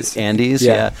Andes.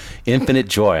 Yeah. Infinite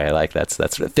joy. I like that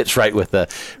fits right with the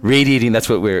radiating. That's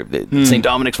what we're St.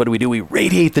 Dominic's. What do? We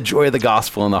radiate the joy of the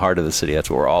gospel in the heart of the city. That's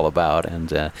what we're all about.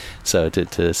 And so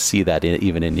to see that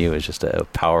even in you is just a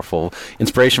powerful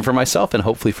inspiration for myself, and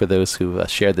hopefully for those who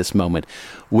shared this moment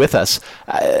with us.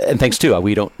 And thanks too.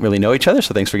 We don't really know each other,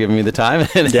 so thanks for giving me the time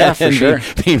and sure.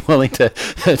 being willing to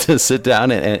sit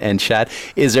down and chat.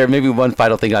 Is there maybe one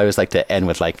final thing I always like to end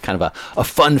with, like kind of a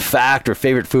fun fact or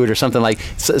favorite food or something, like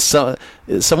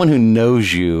someone who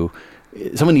knows you,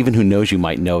 someone even who knows you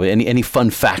might know any fun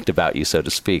fact about you, so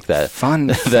to speak, that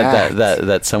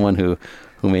someone who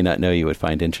may not know you would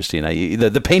find interesting.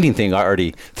 The painting thing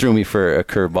already threw me for a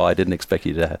curveball. I didn't expect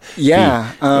you to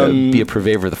be a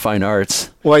purveyor of the fine arts.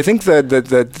 Well, I think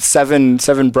the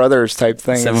seven brothers type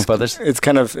thing. Seven brothers. It's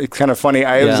kind of funny.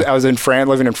 I was in France,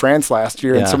 living in France last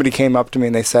year, and somebody came up to me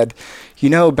and they said,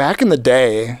 back in the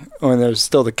day when there was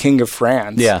still the King of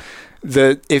France. Yeah.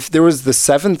 If there was the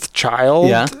seventh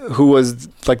child who was,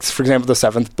 like, for example, the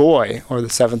seventh boy or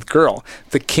the seventh girl,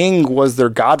 the king was their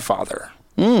godfather.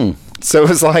 So it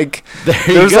was like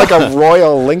there was like a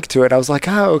royal link to it. I was like,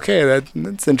 oh, okay,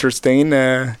 that's interesting.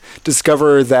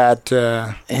 Discover that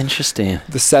interesting.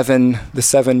 The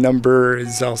seven number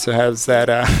also has that.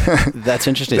 That's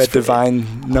interesting. That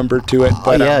divine number to it.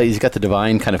 But, he's got the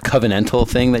divine kind of covenantal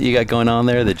thing that you got going on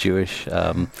there. The Jewish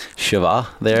Shiva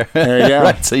there. There you go.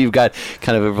 Right. So you've got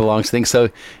kind of a belongs thing. So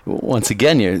once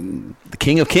again, the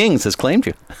King of Kings has claimed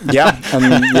you.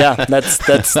 That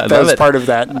was part of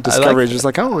that discovery. Just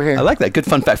like, oh, okay. I like that. Good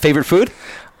fun fact. Favorite food?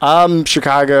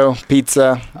 Chicago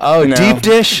pizza. Oh, deep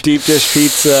dish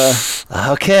pizza.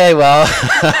 Okay, well,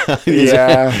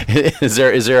 is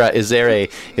there a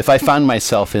if I found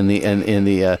myself in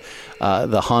the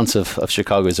haunts of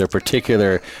Chicago, is there a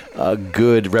particular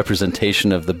good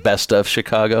representation of the best of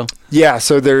Chicago? Yeah,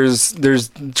 so there's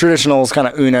traditionals, kind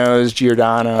of Uno's,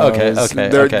 Giordano's. Okay.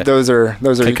 Those are kind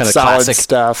of solid classic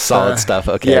stuff. Solid stuff.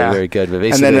 Okay, very good. But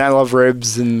and then I love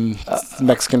ribs and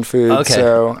Mexican food. Okay.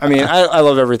 So I mean, I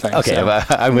love everything. Okay, so.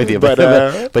 I'm with you.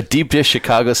 But deep dish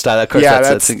Chicago style, of course. Yeah,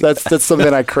 that's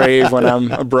something I crave when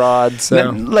I'm abroad. So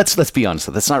let's be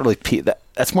honest. That's not really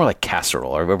that's more like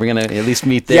casserole. Are we going to at least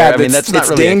meet there? Yeah, I mean, that's not it's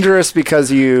really dangerous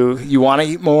because you want to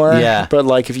eat more. Yeah. But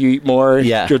like if you eat more,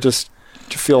 you'll just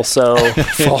feel so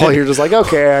full. You're just like,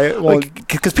 okay.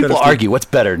 Because people argue, what's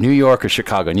better, New York or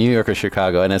Chicago?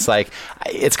 And it's like,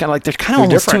 it's kind of like, they're kind of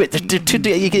almost two.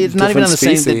 It's not even on the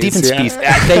same. The different species.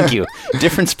 Thank you.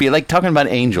 Different species. Like talking about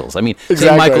angels. I mean,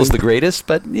 St. Michael's the greatest,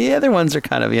 but the other ones are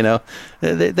kind of,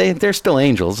 they're still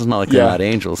angels. It's not like they're not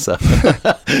angels. So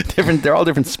different. They're all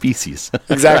different species.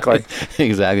 Exactly.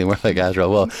 Exactly. More like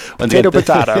Azrael. Well,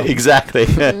 potato. Exactly.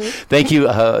 Thank you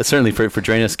certainly for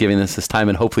joining us, giving us this time,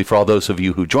 and hopefully for all those of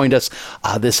you who joined us,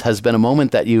 this has been a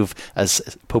moment that you've,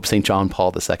 as Pope St. John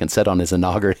Paul II said on his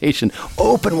inauguration,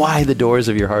 open wide the doors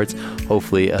of your hearts.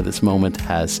 Hopefully this moment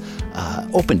has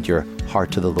opened your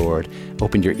heart to the Lord,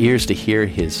 opened your ears to hear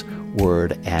his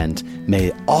word, and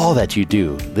may all that you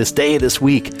do this day, this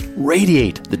week,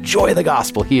 radiate the joy of the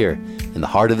gospel here in the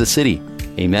heart of the city.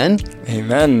 Amen.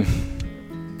 Amen.